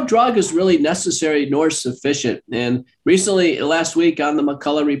 no drug is really necessary nor sufficient. And recently, last week on the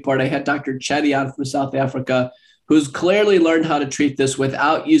McCullough report, I had Dr. Chetty on from South Africa, who's clearly learned how to treat this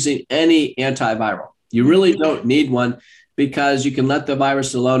without using any antiviral. You really don't need one because you can let the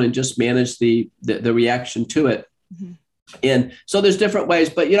virus alone and just manage the reaction to it. And so there's different ways,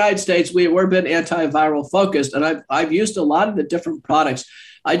 but United States, we're been antiviral focused, and I've used a lot of the different products.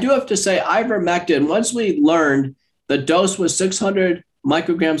 I do have to say ivermectin, once we learned the dose was 600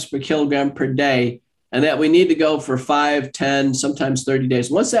 micrograms per kilogram per day, and that we need to go for 5, 10, sometimes 30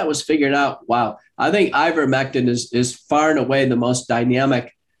 days. Once that was figured out, wow, I think ivermectin is far and away the most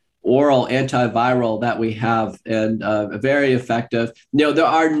dynamic oral antiviral that we have, and very effective. There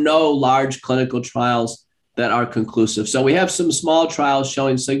are no large clinical trials that are conclusive. So we have some small trials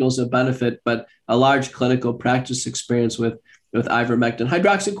showing signals of benefit, but a large clinical practice experience with ivermectin.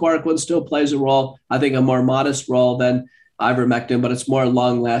 Hydroxychloroquine still plays a role, I think a more modest role than ivermectin, but it's more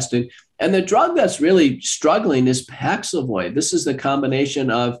long lasting. And the drug that's really struggling is Paxlovid. This is the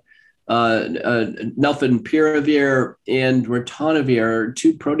combination of nalfenpiravir and ritonavir,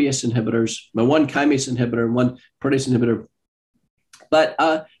 2 protease inhibitors, 1 kinase inhibitor and 1 protease inhibitor. But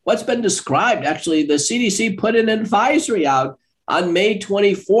what's been described, actually, the CDC put an advisory out on May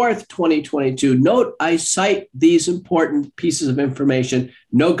 24th, 2022. Note, I cite these important pieces of information.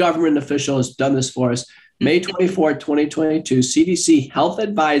 No government official has done this for us. May 24th, 2022, CDC Health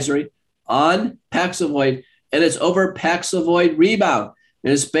Advisory on Paxlovid, and it's over Paxlovid rebound.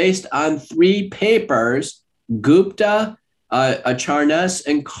 And it's based on 3 papers, Gupta, Charnes,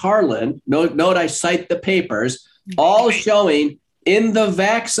 and Carlin. Note, I cite the papers, all showing in the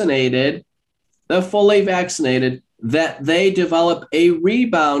fully vaccinated, that they develop a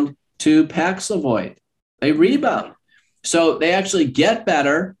rebound to Paxlovid, a rebound. So they actually get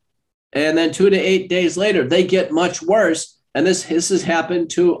better, and then 2 to 8 days later, they get much worse. And this has happened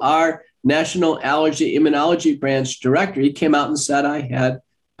to our National Allergy Immunology Branch director. He came out and said, I had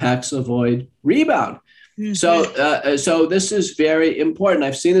Paxlovid rebound. So this is very important.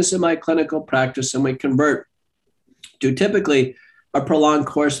 I've seen this in my clinical practice, and we convert to typically a prolonged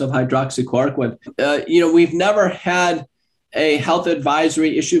course of hydroxychloroquine. We've never had a health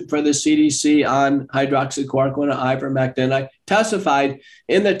advisory issued for the CDC on hydroxychloroquine or ivermectin. I testified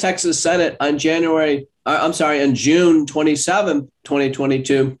in the Texas Senate on June 27,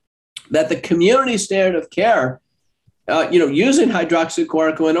 2022, that the community standard of care, using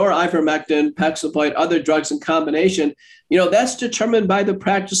hydroxychloroquine or ivermectin, Paxlovid, other drugs in combination, that's determined by the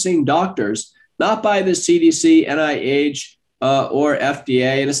practicing doctors, not by the CDC, NIH, or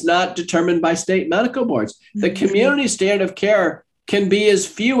FDA, and it's not determined by state medical boards. The community standard of care can be as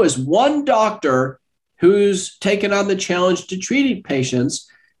few as one doctor who's taken on the challenge to treat patients,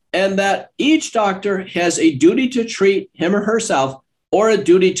 and that each doctor has a duty to treat him or herself or a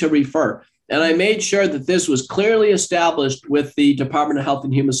duty to refer. And I made sure that this was clearly established with the Department of Health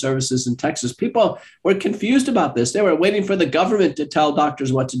and Human Services in Texas. People were confused about this. They were waiting for the government to tell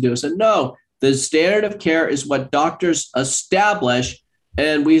doctors what to do. I said, no, the standard of care is what doctors establish,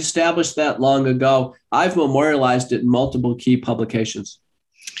 and we established that long ago. I've memorialized it in multiple key publications.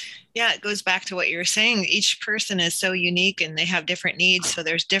 Yeah, it goes back to what you were saying. Each person is so unique and they have different needs. So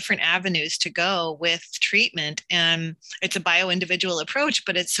there's different avenues to go with treatment. And it's a bio-individual approach,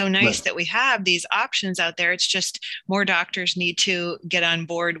 but it's so nice that we have these options out there. It's just more doctors need to get on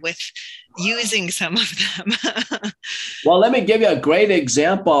board with using some of them. Well, let me give you a great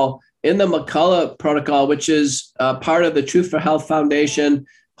example. In the McCullough protocol, which is part of the Truth for Health Foundation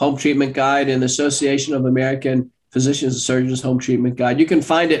Home Treatment Guide and Association of American Physicians and Surgeons Home Treatment Guide. You can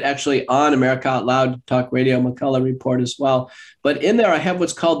find it actually on America Out Loud Talk Radio McCullough Report as well. But in there, I have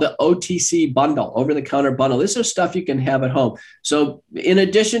what's called the OTC bundle, over-the-counter bundle. This is stuff you can have at home. So in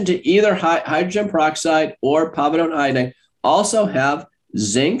addition to either hydrogen peroxide or povidone iodine, also have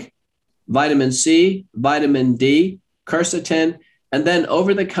zinc, vitamin C, vitamin D, quercetin, and then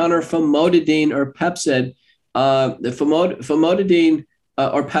over-the-counter famotidine or Pepcid. The famotidine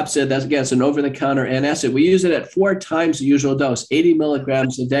or Pepcid, that's again, it's an over-the-counter antacid. We use it at 4 times the usual dose, 80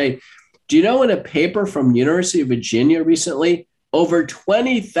 milligrams a day. Do you know in a paper from University of Virginia recently, over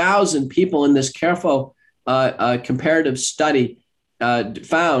 20,000 people in this careful comparative study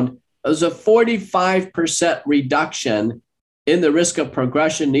found there's a 45% reduction in the risk of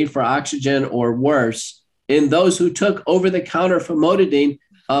progression, need for oxygen, or worse in those who took over-the-counter famotidine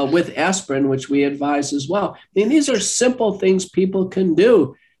with aspirin, which we advise as well. I mean, these are simple things people can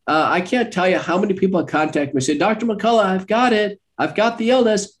do. I can't tell you how many people contact me and say, Dr. McCullough, I've got it. I've got the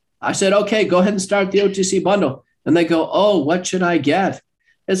illness. I said, okay, go ahead and start the OTC bundle. And they go, oh, what should I get?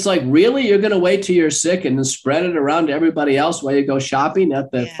 It's like, really? You're going to wait till you're sick and then spread it around to everybody else while you go shopping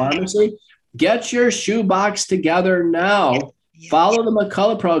at the pharmacy? Get your shoebox together now. Follow the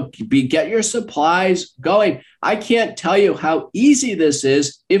McCullough program. Get your supplies going. I can't tell you how easy this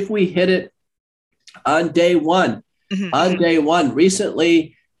is if we hit it on day one. Mm-hmm. On day one.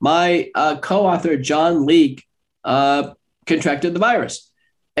 Recently, my co-author, John Leake, contracted the virus.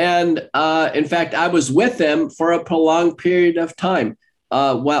 And in fact, I was with him for a prolonged period of time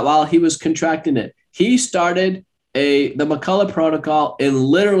while he was contracting it. He started the McCullough protocol and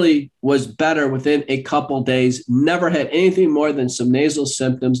literally was better within a couple days, never had anything more than some nasal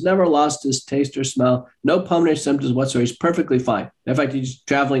symptoms, never lost his taste or smell, no pulmonary symptoms whatsoever. He's perfectly fine. In fact, he's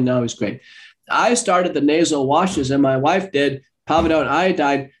traveling now. He's great. I started the nasal washes and my wife did povidone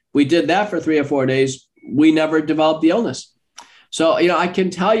iodine. We did that for 3 or 4 days. We never developed the illness. So, I can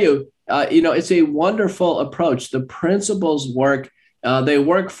tell you, it's a wonderful approach. The principles work. They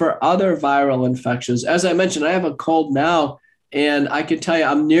work for other viral infections. As I mentioned, I have a cold now, and I can tell you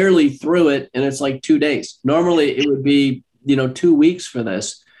I'm nearly through it, and it's like 2 days. Normally, it would be 2 weeks for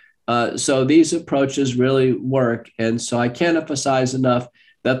this. So these approaches really work. And so I can't emphasize enough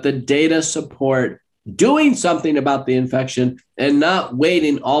that the data support doing something about the infection and not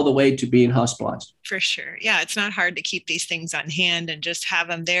waiting all the way to being hospitalized. For sure. Yeah, it's not hard to keep these things on hand and just have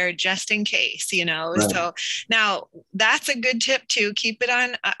them there just in case, Right. So now that's a good tip to keep it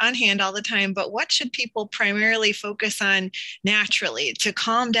on hand all the time. But what should people primarily focus on naturally to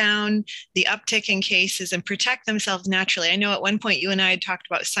calm down the uptick in cases and protect themselves naturally? I know at one point you and I had talked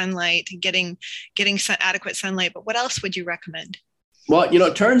about sunlight, getting adequate sunlight, but what else would you recommend? Well,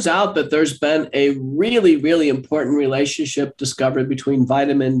 it turns out that there's been a really, really important relationship discovered between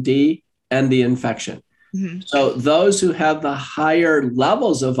vitamin D and the infection. Mm-hmm. So those who have the higher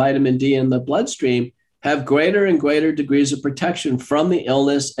levels of vitamin D in the bloodstream have greater and greater degrees of protection from the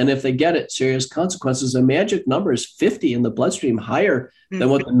illness. And if they get it, serious consequences. The magic number is 50 in the bloodstream, higher than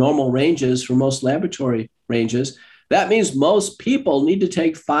what the normal range is for most laboratory ranges. That means most people need to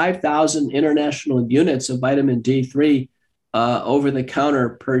take 5,000 international units of vitamin D3 over the counter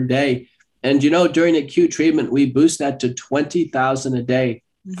per day. And, during acute treatment, we boost that to 20,000 a day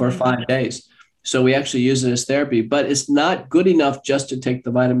for 5 days. So we actually use it as therapy, but it's not good enough just to take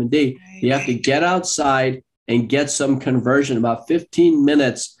the vitamin D. You have to get outside and get some conversion, about 15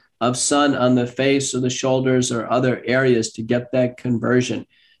 minutes of sun on the face or the shoulders or other areas to get that conversion.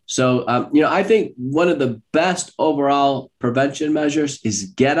 So, I think one of the best overall prevention measures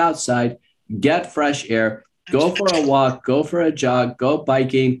is get outside, get fresh air, go for a walk, go for a jog, go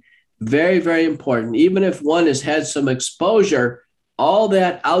biking. Very, very important. Even if one has had some exposure, all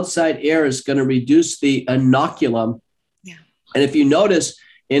that outside air is going to reduce the inoculum And if you notice,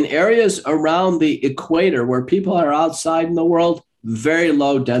 in areas around the equator where people are outside in the world, very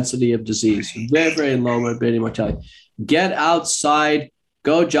low density of disease, Right. very, very low morbidity mortality. Get outside,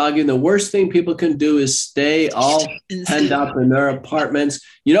 go jogging. The worst thing people can do is stay all penned up in their apartments.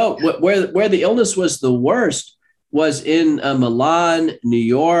 You know, where the illness was the worst was in Milan, New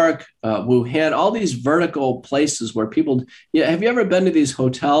York, Wuhan, all these vertical places where people, yeah. Have you ever been to these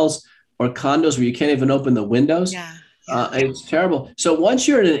hotels or condos where you can't even open the windows? Yeah. It's terrible. So once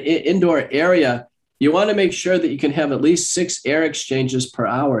you're in an indoor area, you want to make sure that you can have at least 6 air exchanges per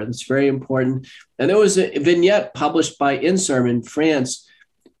hour. That's very important. And there was a vignette published by INSERM in France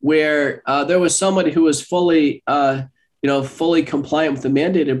where there was somebody who was fully compliant with the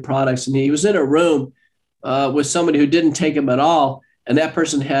mandated products. And he was in a room with somebody who didn't take them at all. And that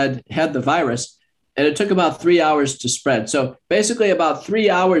person had the virus. And it took about 3 hours to spread. So basically about 3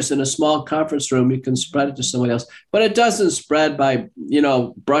 hours in a small conference room, you can spread it to somebody else. But it doesn't spread by,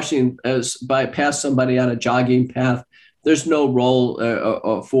 brushing by past somebody on a jogging path. There's no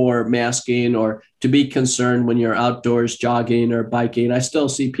role for masking or to be concerned when you're outdoors jogging or biking. I still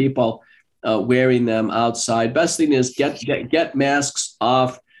see people wearing them outside. Best thing is get masks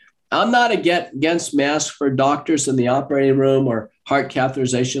off. I'm not against masks for doctors in the operating room or heart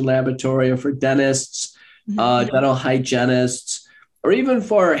catheterization laboratory or for dentists, dental hygienists, or even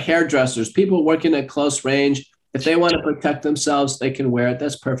for hairdressers, people working at close range. If they want to protect themselves, they can wear it.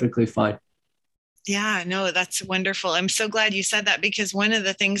 That's perfectly fine. Yeah, no, that's wonderful. I'm so glad you said that, because one of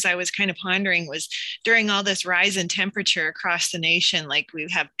the things I was kind of pondering was during all this rise in temperature across the nation, like we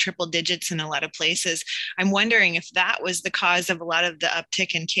have triple digits in a lot of places. I'm wondering if that was the cause of a lot of the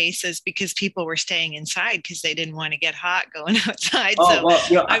uptick in cases because people were staying inside because they didn't want to get hot going outside.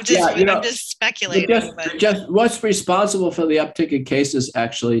 I'm just speculating. Just what's responsible for the uptick in cases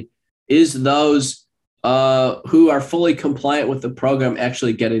actually is those who are fully compliant with the program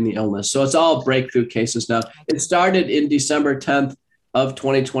actually getting the illness. So it's all breakthrough cases now. It started in December 10th of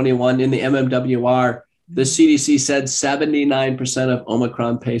 2021 in the MMWR. The CDC said 79% of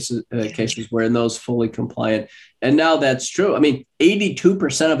Omicron cases were in those fully compliant. And now that's true. I mean,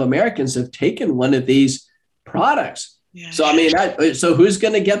 82% of Americans have taken one of these products. Yeah. So, I mean, so who's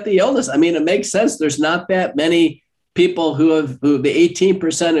going to get the illness? I mean, it makes sense. There's not that many people who the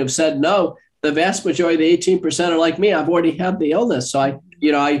 18% have said no. The vast majority of the 18% are like me. I've already had the illness. So I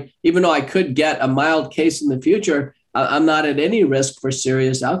even though I could get a mild case in the future, I'm not at any risk for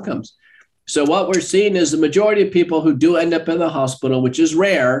serious outcomes. So what we're seeing is the majority of people who do end up in the hospital, which is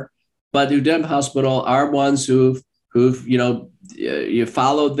rare, but who do end up in the hospital are ones who've you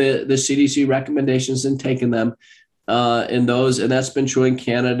followed the CDC recommendations and taken them in those. And that's been true in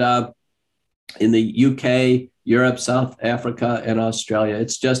Canada, in the UK, Europe, South Africa, and Australia.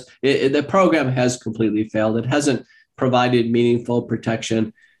 It's just the program has completely failed. It hasn't provided meaningful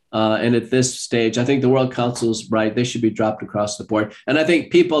protection. And at this stage, I think the World Council is right. They should be dropped across the board. And I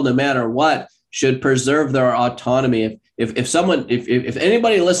think people, no matter what, should preserve their autonomy. If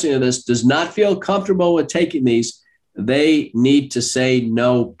anybody listening to this does not feel comfortable with taking these, they need to say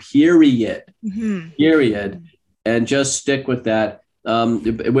no, period. Period. And just stick with that.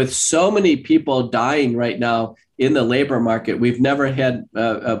 With so many people dying right now in the labor market, we've never had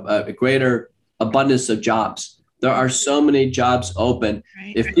a greater abundance of jobs. There are so many jobs open.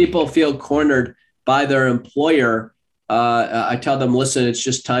 Right. If people feel cornered by their employer, I tell them, listen, it's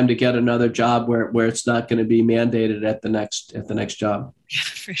just time to get another job where it's not going to be mandated at the next job. Yeah,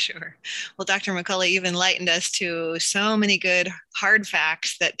 for sure. Well, Dr. McCullough, you've enlightened us to so many good hard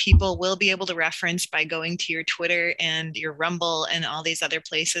facts that people will be able to reference by going to your Twitter and your Rumble and all these other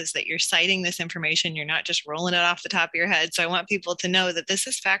places that you're citing this information. You're not just rolling it off the top of your head. So I want people to know that this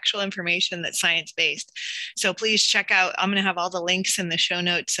is factual information that's science-based. So please check out, I'm going to have all the links in the show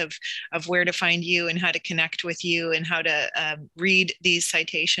notes of where to find you and how to connect with you and how to read these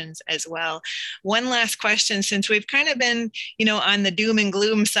citations as well. One last question, since we've kind of been, on the doom and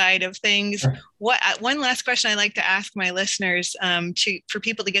gloom side of things. One last question I like to ask my listeners for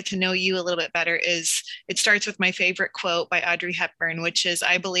people to get to know you a little bit better is, it starts with my favorite quote by Audrey Hepburn, which is,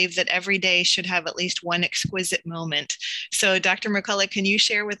 I believe that every day should have at least one exquisite moment. So Dr. McCullough, can you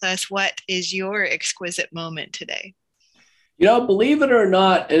share with us what is your exquisite moment today? Believe it or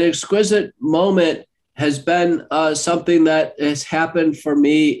not, an exquisite moment has been something that has happened for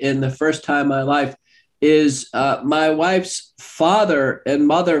me in the first time in my life. Is my wife's father and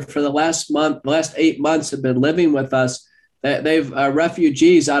mother for the last 8 months have been living with us. They've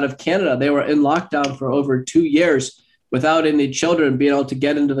refugees out of Canada. They were in lockdown for over 2 years without any children being able to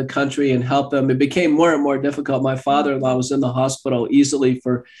get into the country and help them. It became more and more difficult. My father-in-law was in the hospital easily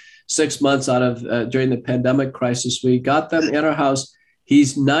for 6 months out of during the pandemic crisis. We got them at our house.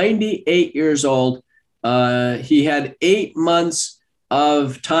 He's 98 years old. He had 8 months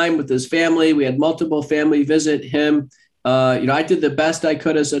of time with his family. We had multiple family visit him. I did the best I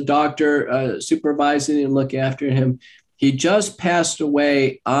could as a doctor, supervising and looking after him. He just passed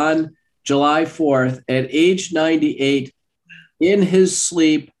away on July 4th at age 98 in his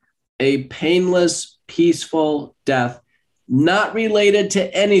sleep, a painless, peaceful death, not related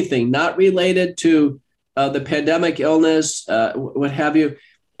to anything, not related to the pandemic illness, what have you.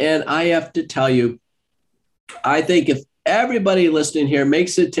 And I have to tell you, I think if everybody listening here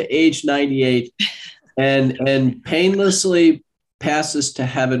makes it to age 98 and painlessly passes to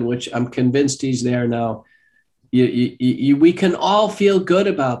heaven, which I'm convinced he's there now, we can all feel good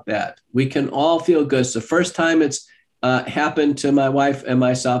about that. We can all feel good. It's the first time it's happened to my wife and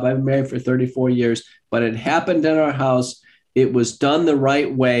myself. I've been married for 34 years, but it happened in our house. It was done the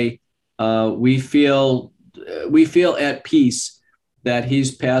right way. We feel at peace that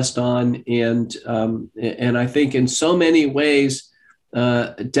he's passed on, and I think in so many ways,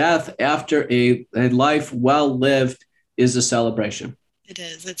 death after a life well lived is a celebration. It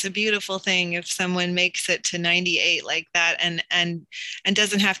is. It's a beautiful thing if someone makes it to 98 like that and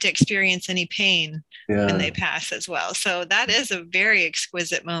doesn't have to experience any pain when they pass as well. So that is a very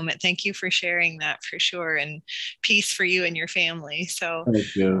exquisite moment. Thank you for sharing that, for sure, and peace for you and your family. So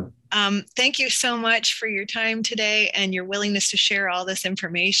thank you. Thank you so much for your time today and your willingness to share all this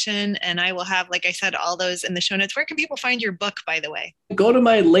information. And I will have, like I said, all those in the show notes. Where can people find your book, by the way? Go to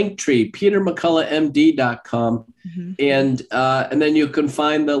my link tree, petermcculloughmd.com. Mm-hmm. And then you can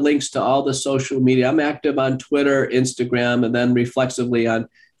find the links to all the social media. I'm active on Twitter, Instagram, and then reflexively on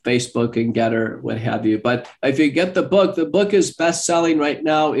Facebook and Getter, what have you. But if you get the book is best-selling right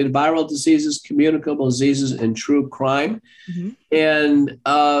now in viral diseases, communicable diseases, and true crime. Mm-hmm. And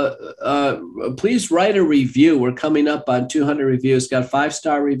please write a review. We're coming up on 200 reviews. Got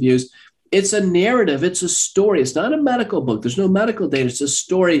 5-star reviews. It's a narrative. It's a story. It's not a medical book. There's no medical data. It's a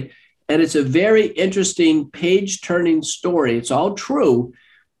story. And it's a very interesting page-turning story. It's all true.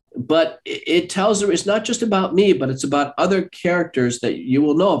 But it tells her it's not just about me, but it's about other characters that you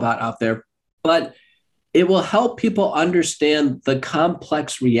will know about out there. But it will help people understand the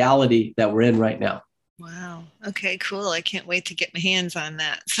complex reality that we're in right now. Wow. Okay, cool. I can't wait to get my hands on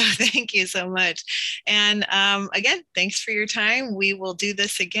that. So thank you so much. And again, thanks for your time. We will do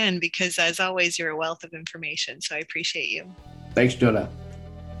this again because, as always, you're a wealth of information. So I appreciate you. Thanks, Jonah.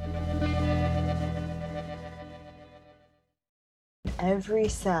 Every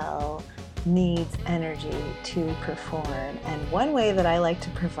cell needs energy to perform. And one way that I like to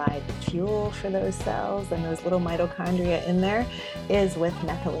provide fuel for those cells and those little mitochondria in there is with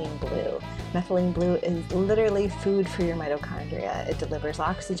methylene blue. Methylene blue is literally food for your mitochondria. It delivers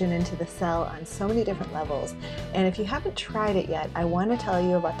oxygen into the cell on so many different levels. And if you haven't tried it yet, I want to tell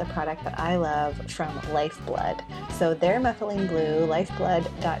you about the product that I love from Lifeblood. So their methylene blue,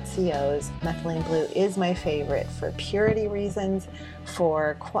 lifeblood.co's methylene blue is my favorite for purity reasons,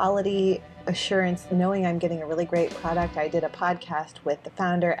 for quality assurance, knowing I'm getting a really great product. I did a podcast with the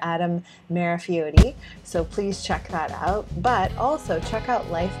founder, Adam Marafiotti, so please check that out. But also check out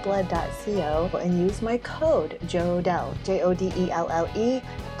lifeblood.co and use my code JODELLE, JODELLE,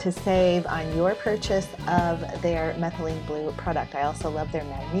 to save on your purchase of their methylene blue product. I also love their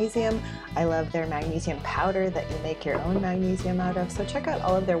magnesium. I love their magnesium powder that you make your own magnesium out of. So check out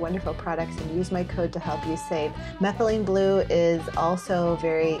all of their wonderful products and use my code to help you save. Methylene blue is also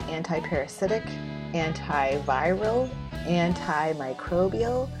very anti-parasitic, antiviral,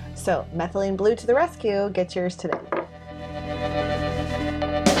 antimicrobial. So methylene blue to the rescue. Get yours today.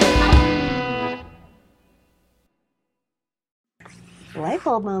 Light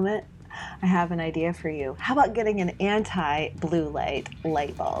bulb moment. I have an idea for you. How about getting an anti-blue light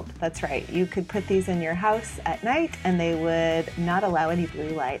bulb? That's right. You could put these in your house at night and they would not allow any blue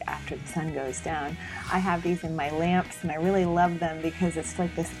light after the sun goes down. I have these in my lamps and I really love them because it's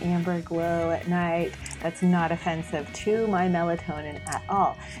like this amber glow at night that's not offensive to my melatonin at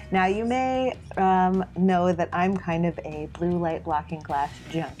all. Now you may know that I'm kind of a blue light blocking glass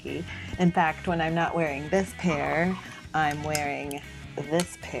junkie. In fact, when I'm not wearing this pair, I'm wearing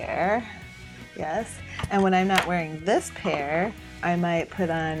this pair. Yes. And when I'm not wearing this pair, I might put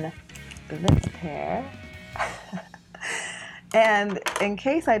on this pair. And in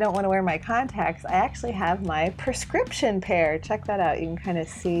case I don't want to wear my contacts, I actually have my prescription pair. Check that out. You can kind of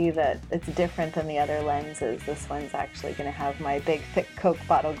see that it's different than the other lenses. This one's actually going to have my big, thick Coke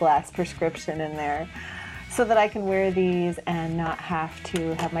bottle glass prescription in there. so that I can wear these and not have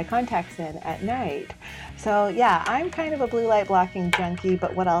to have my contacts in at night. So yeah, I'm kind of a blue light blocking junkie,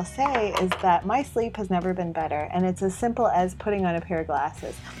 but what I'll say is that my sleep has never been better, and it's as simple as putting on a pair of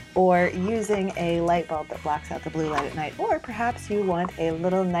glasses or using a light bulb that blocks out the blue light at night, or perhaps you want a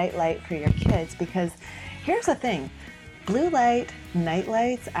little night light for your kids, because here's the thing. Blue light night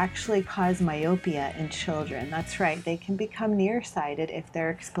lights actually cause myopia in children. That's right, they can become nearsighted if they're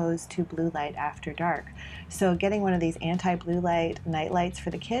exposed to blue light after dark. So getting one of these anti-blue light night lights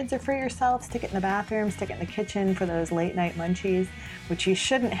for the kids or for yourself, stick it in the bathroom, stick it in the kitchen for those late night munchies, which you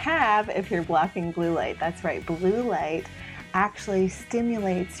shouldn't have if you're blocking blue light. That's right, blue light actually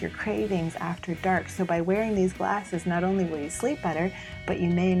stimulates your cravings after dark. So by wearing these glasses, not only will you sleep better, but you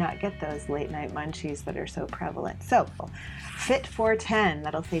may not get those late night munchies that are so prevalent. So Fit for 10,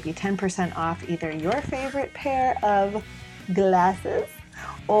 that'll save you 10% off either your favorite pair of glasses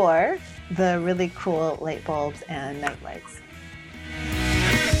or the really cool light bulbs and night lights.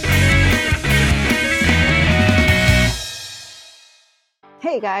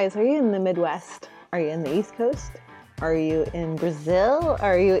 Hey guys, are you in the Midwest? Are you in the East Coast? Are you in Brazil?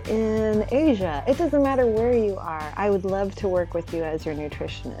 Are you in Asia? It doesn't matter where you are. I would love to work with you as your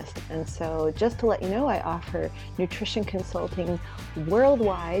nutritionist. And so just to let you know, I offer nutrition consulting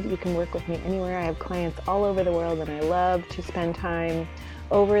worldwide. You can work with me anywhere. I have clients all over the world, and I love to spend time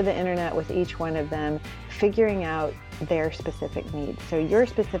over the internet with each one of them, figuring out their specific needs. So your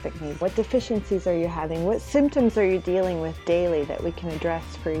specific needs, what deficiencies are you having? What symptoms are you dealing with daily that we can address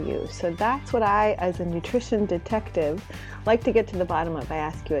for you? So that's what I, as a nutrition detective, like to get to the bottom of. I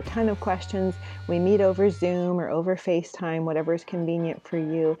ask you a ton of questions. We meet over Zoom or over FaceTime, whatever is convenient for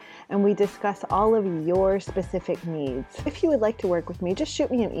you, and we discuss all of your specific needs. If you would like to work with me, just shoot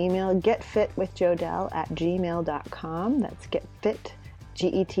me an email, getfitwithjodelle@gmail.com. That's getfit,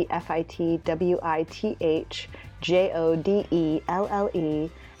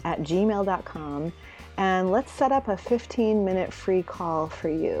 getfitwithjodelle@gmail.com, and let's set up a 15-minute free call for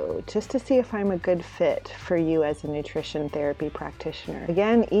you just to see if I'm a good fit for you as a nutrition therapy practitioner.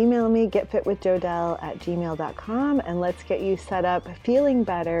 Again, email me getfitwithjodelle@gmail.com, and let's get you set up feeling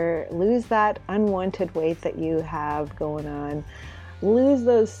better, lose that unwanted weight that you have going on, lose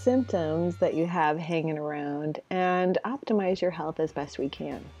those symptoms that you have hanging around, and optimize your health as best we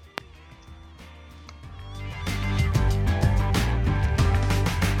can.